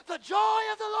faint. The joy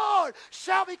of the Lord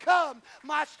shall become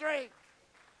my strength.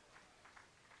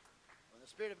 When the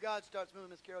Spirit of God starts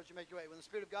moving, Miss Carol, you make your way. When the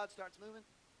Spirit of God starts moving,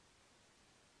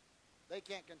 they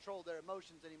can't control their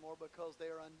emotions anymore because they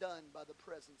are undone by the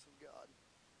presence of God.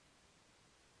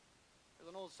 There's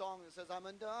an old old song that says, I'm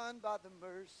undone by the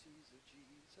mercies of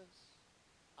Jesus.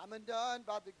 I'm undone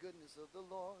by the goodness of the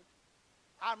Lord.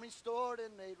 I'm restored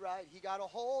and made right. He got a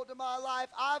hold of my life.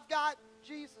 I've got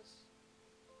Jesus.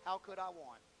 How could I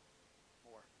want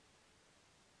more?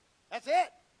 That's it.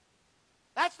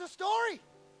 That's the story.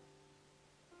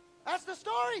 That's the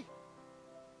story.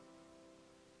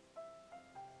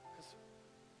 Because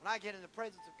when I get in the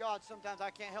presence of God, sometimes I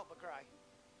can't help but cry.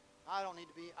 I'm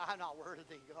not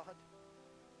worthy, God.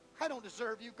 I don't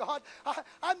deserve you, God.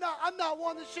 I'm not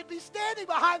one that should be standing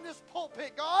behind this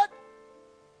pulpit, God.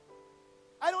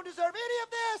 I don't deserve any of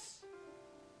this,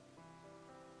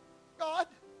 God.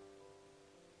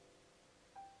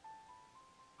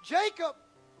 Jacob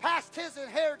passed his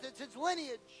inheritance, his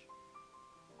lineage.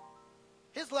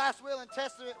 His last will and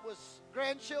testament was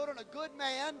grandchildren. A good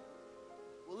man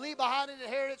will leave behind an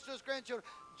inheritance to his grandchildren.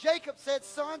 Jacob said,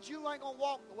 sons, you ain't going to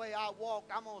walk the way I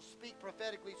walked. I'm going to speak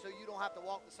prophetically so you don't have to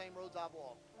walk the same roads I've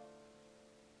walked.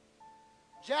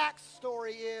 Jack's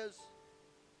story is,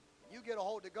 you get a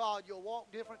hold of God, you'll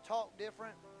walk different, talk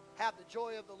different, have the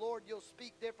joy of the Lord, you'll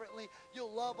speak differently,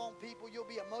 you'll love on people, you'll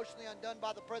be emotionally undone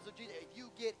by the presence of Jesus. If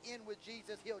you get in with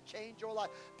Jesus, he'll change your life.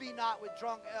 Be not with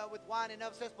wine and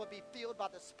excess, but be filled by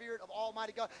the Spirit of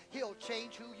Almighty God. He'll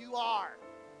change who you are.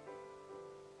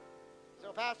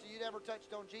 So, Pastor, you never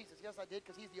touched on Jesus. Yes, I did,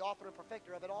 because he's the author and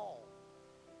perfecter of it all.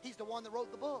 He's the one that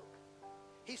wrote the book.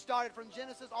 He started from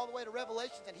Genesis all the way to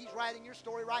Revelations, and he's writing your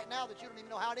story right now that you don't even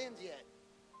know how it ends yet.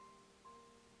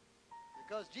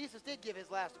 Because Jesus did give his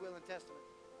last will and testament.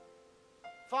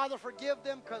 Father, forgive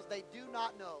them because they do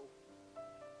not know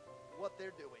what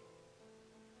they're doing.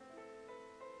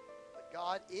 But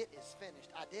God, it is finished.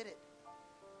 I did it.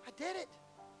 I did it.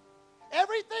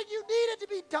 Everything you needed to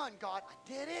be done, God, I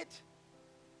did it.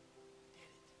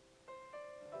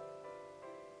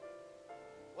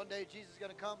 One day Jesus is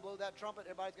going to come, blow that trumpet.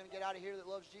 Everybody's going to get out of here that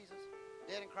loves Jesus.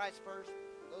 Dead in Christ first.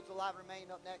 Those alive remain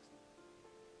up next.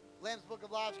 Lamb's Book of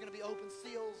Life is going to be open.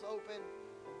 Seals open.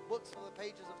 Books of the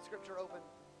pages of Scripture open.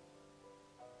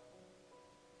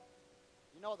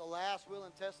 You know what the last will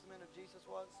and testament of Jesus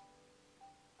was?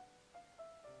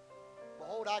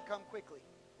 Behold, I come quickly.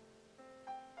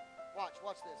 Watch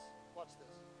this. Watch this.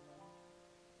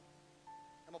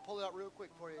 I'm going to pull it out real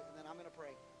quick for you, and then I'm going to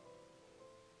pray.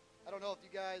 I don't know if you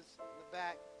guys in the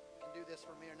back can do this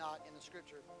for me or not in the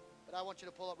Scripture, but I want you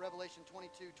to pull up Revelation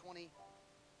 22, 20,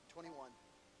 21.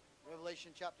 Revelation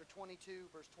chapter 22,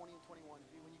 verse 20 and 21.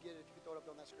 When you get it, if you can throw it up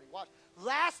on that screen. Watch.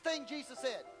 Last thing Jesus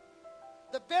said.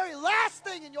 The very last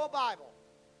thing in your Bible.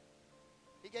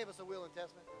 He gave us a will and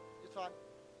testament. Just fine.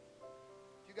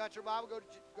 If you got your Bible,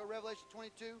 go Revelation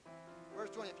 22,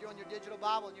 verse 20. If you're on your digital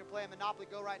Bible and you're playing Monopoly,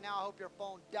 go right now. I hope your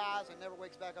phone dies and never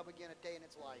wakes back up again a day in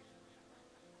its life.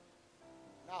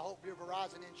 And I hope your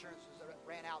Verizon insurance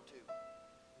ran out too.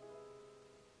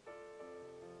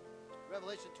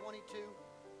 Revelation 22,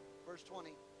 verse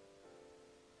 20.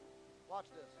 Watch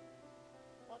this.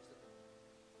 Watch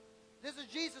this. This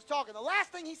is Jesus talking. The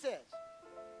last thing he says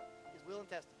is will and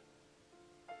testament.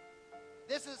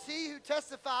 This is he who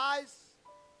testifies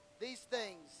these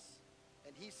things.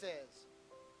 And he says,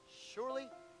 surely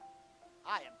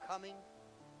I am coming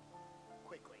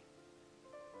quickly.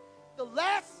 The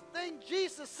last thing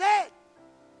Jesus said.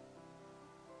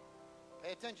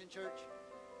 Pay attention, church.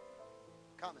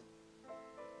 Coming.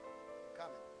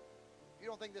 Coming. If you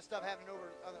don't think this stuff happening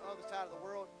over on the other side of the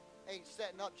world ain't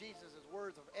setting up Jesus'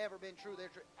 words have ever been true, they're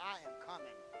true. I am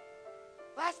coming.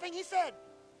 Last thing he said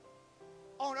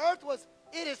on earth was,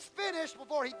 it is finished,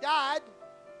 before he died.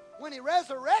 When he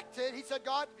resurrected, he said,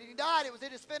 God, he died,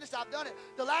 it is finished, I've done it.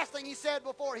 The last thing he said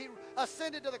before he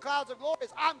ascended to the clouds of glory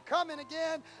is, I'm coming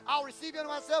again, I'll receive you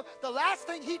unto myself. The last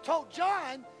thing he told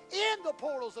John in the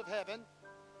portals of heaven,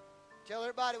 tell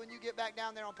everybody when you get back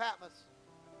down there on Patmos,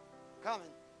 I'm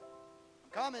coming,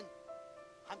 I'm coming,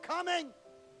 I'm coming.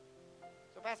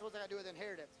 So Pastor, what's that got to do with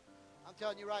inheritance? I'm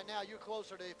telling you right now, you're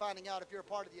closer to finding out if you're a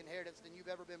part of the inheritance than you've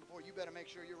ever been before. You better make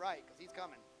sure you're right, because he's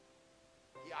coming.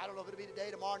 Yeah, I don't know if it'll be today,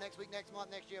 tomorrow, next week, next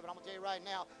month, next year, but I'm going to tell you right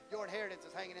now, your inheritance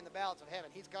is hanging in the balance of heaven.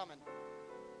 He's coming.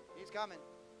 He's coming.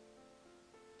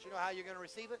 But you know how you're going to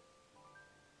receive it?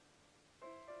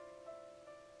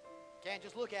 Can't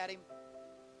just look at him.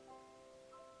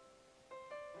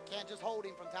 Can't just hold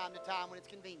him from time to time when it's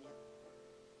convenient.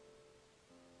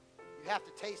 You have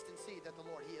to taste and see that the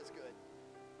Lord, he is good.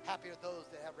 Happy are those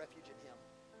that have refuge in him.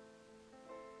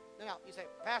 Now, you say,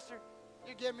 Pastor,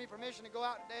 you're giving me permission to go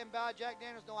out today and buy Jack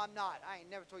Daniels? No, I'm not. I ain't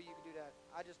never told you you could do that.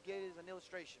 I just get it as an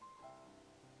illustration.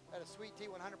 That a sweet tea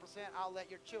 100%, I'll let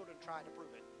your children try to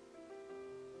prove it. I'm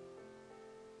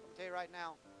going to tell you right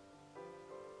now,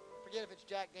 Forget if it's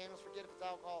Jack Daniels, forget if it's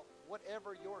alcohol.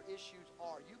 Whatever your issues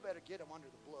are, you better get them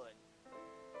under the blood,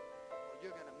 or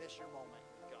you're going to miss your moment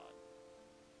with God.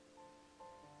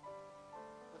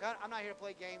 Look, I'm not here to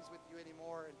play games with you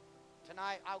anymore. And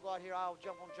tonight, I'll go out here, I'll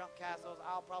jump on jump castles.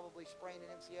 I'll probably sprain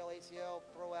an MCL, ACL,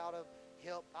 throw out a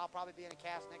hip. I'll probably be in a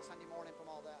cast next Sunday morning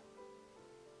from all that.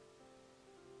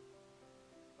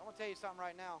 I'm going to tell you something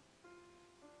right now.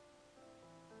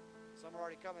 Some are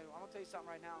already coming. I'm going to tell you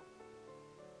something right now.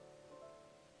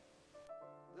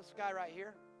 This guy right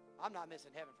here, I'm not missing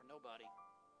heaven for nobody.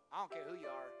 I don't care who you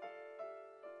are.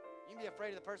 You can be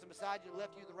afraid of the person beside you, the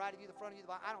left of you, the right of you, the front of you, the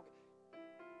behind. I don't.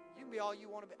 You can be all you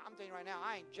want to be. I'm telling you right now,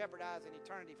 I ain't jeopardizing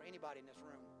eternity for anybody in this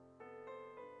room.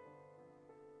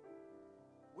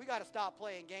 We got to stop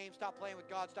playing games, stop playing with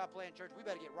God, stop playing church. We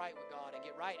better get right with God and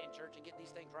get right in church and get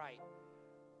these things right.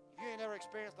 If you ain't never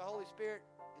experienced the Holy Spirit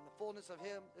and the fullness of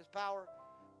Him, His power,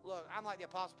 look, I'm like the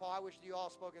Apostle Paul. I wish you all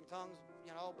spoke in tongues,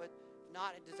 but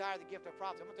not and desire the gift of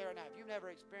prophecy. I'm going to tell you right now, if you've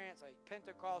never experienced a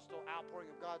Pentecostal outpouring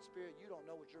of God's Spirit, you don't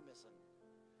know what you're missing.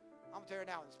 I'm going to tell you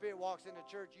right now, when the Spirit walks into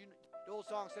church, the old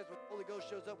song says, when the Holy Ghost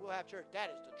shows up, we'll have church.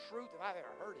 That is the truth if I've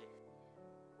ever heard it.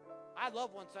 I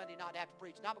love one Sunday not to have to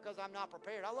preach, not because I'm not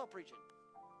prepared. I love preaching.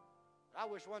 I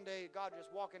wish one day God would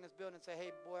just walk in this building and say,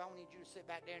 hey, boy, I need you to sit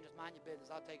back there and just mind your business.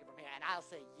 I'll take it from here. And I'll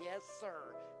say, yes,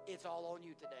 sir. It's all on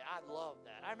you today. I love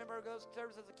that. I remember going to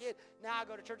service as a kid. Now I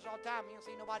go to church all the time. You don't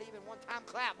see nobody even one time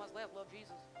clap, much less love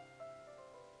Jesus.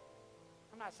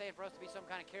 I'm not saying for us to be some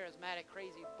kind of charismatic,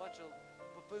 crazy bunch of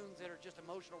buffoons that are just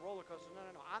emotional roller coasters. No.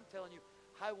 I'm telling you,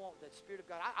 I want the Spirit of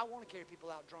God. I want to carry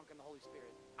people out drunk in the Holy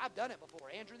Spirit. I've done it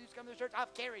before. Andrew used to come to the church.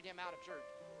 I've carried him out of church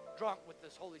drunk with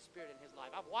this Holy Spirit in his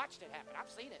life. I've watched it happen. I've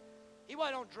seen it. He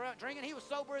wasn't on drinking. He was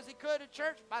sober as he could at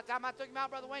church. By the time I took him out,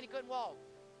 Brother Wayne, he couldn't walk.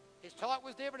 His talk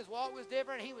was different. His walk was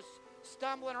different. He was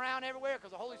stumbling around everywhere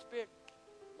because the Holy Spirit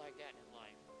like that in his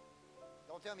life.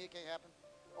 Don't tell me it can't happen.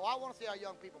 Oh, I want to see our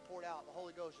young people poured out. The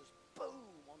Holy Ghost just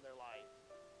boom on their life.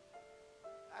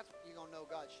 That's when you're going to know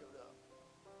God showed up.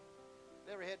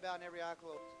 Every head bowed and every eye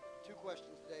closed. 2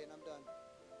 questions today and I'm done.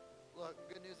 Look,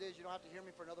 good news is you don't have to hear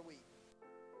me for another week.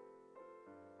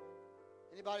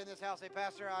 Anybody in this house say,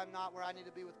 Pastor, I'm not where I need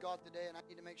to be with God today and I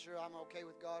need to make sure I'm okay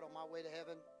with God on my way to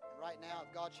heaven. And right now,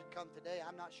 if God should come today,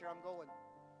 I'm not sure I'm going.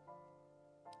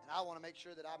 And I want to make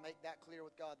sure that I make that clear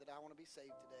with God that I want to be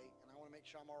saved today and I want to make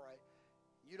sure I'm all right.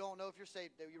 You don't know if you're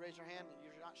saved today. You raise your hand and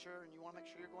you're not sure and you want to make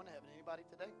sure you're going to heaven. Anybody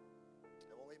today?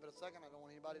 I won't wait but a second. I don't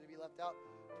want anybody to be left out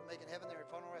from making heaven their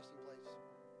eternal resting place.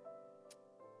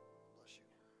 Bless you. Yes.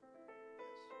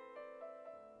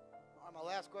 All right, my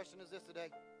last question is this today.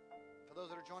 For those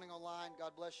that are joining online,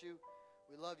 God bless you.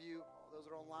 We love you. All those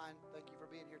that are online, thank you for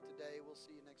being here today. We'll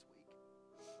see you next week.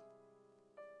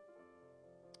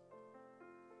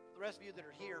 The rest of you that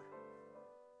are here,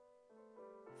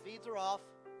 feeds are off.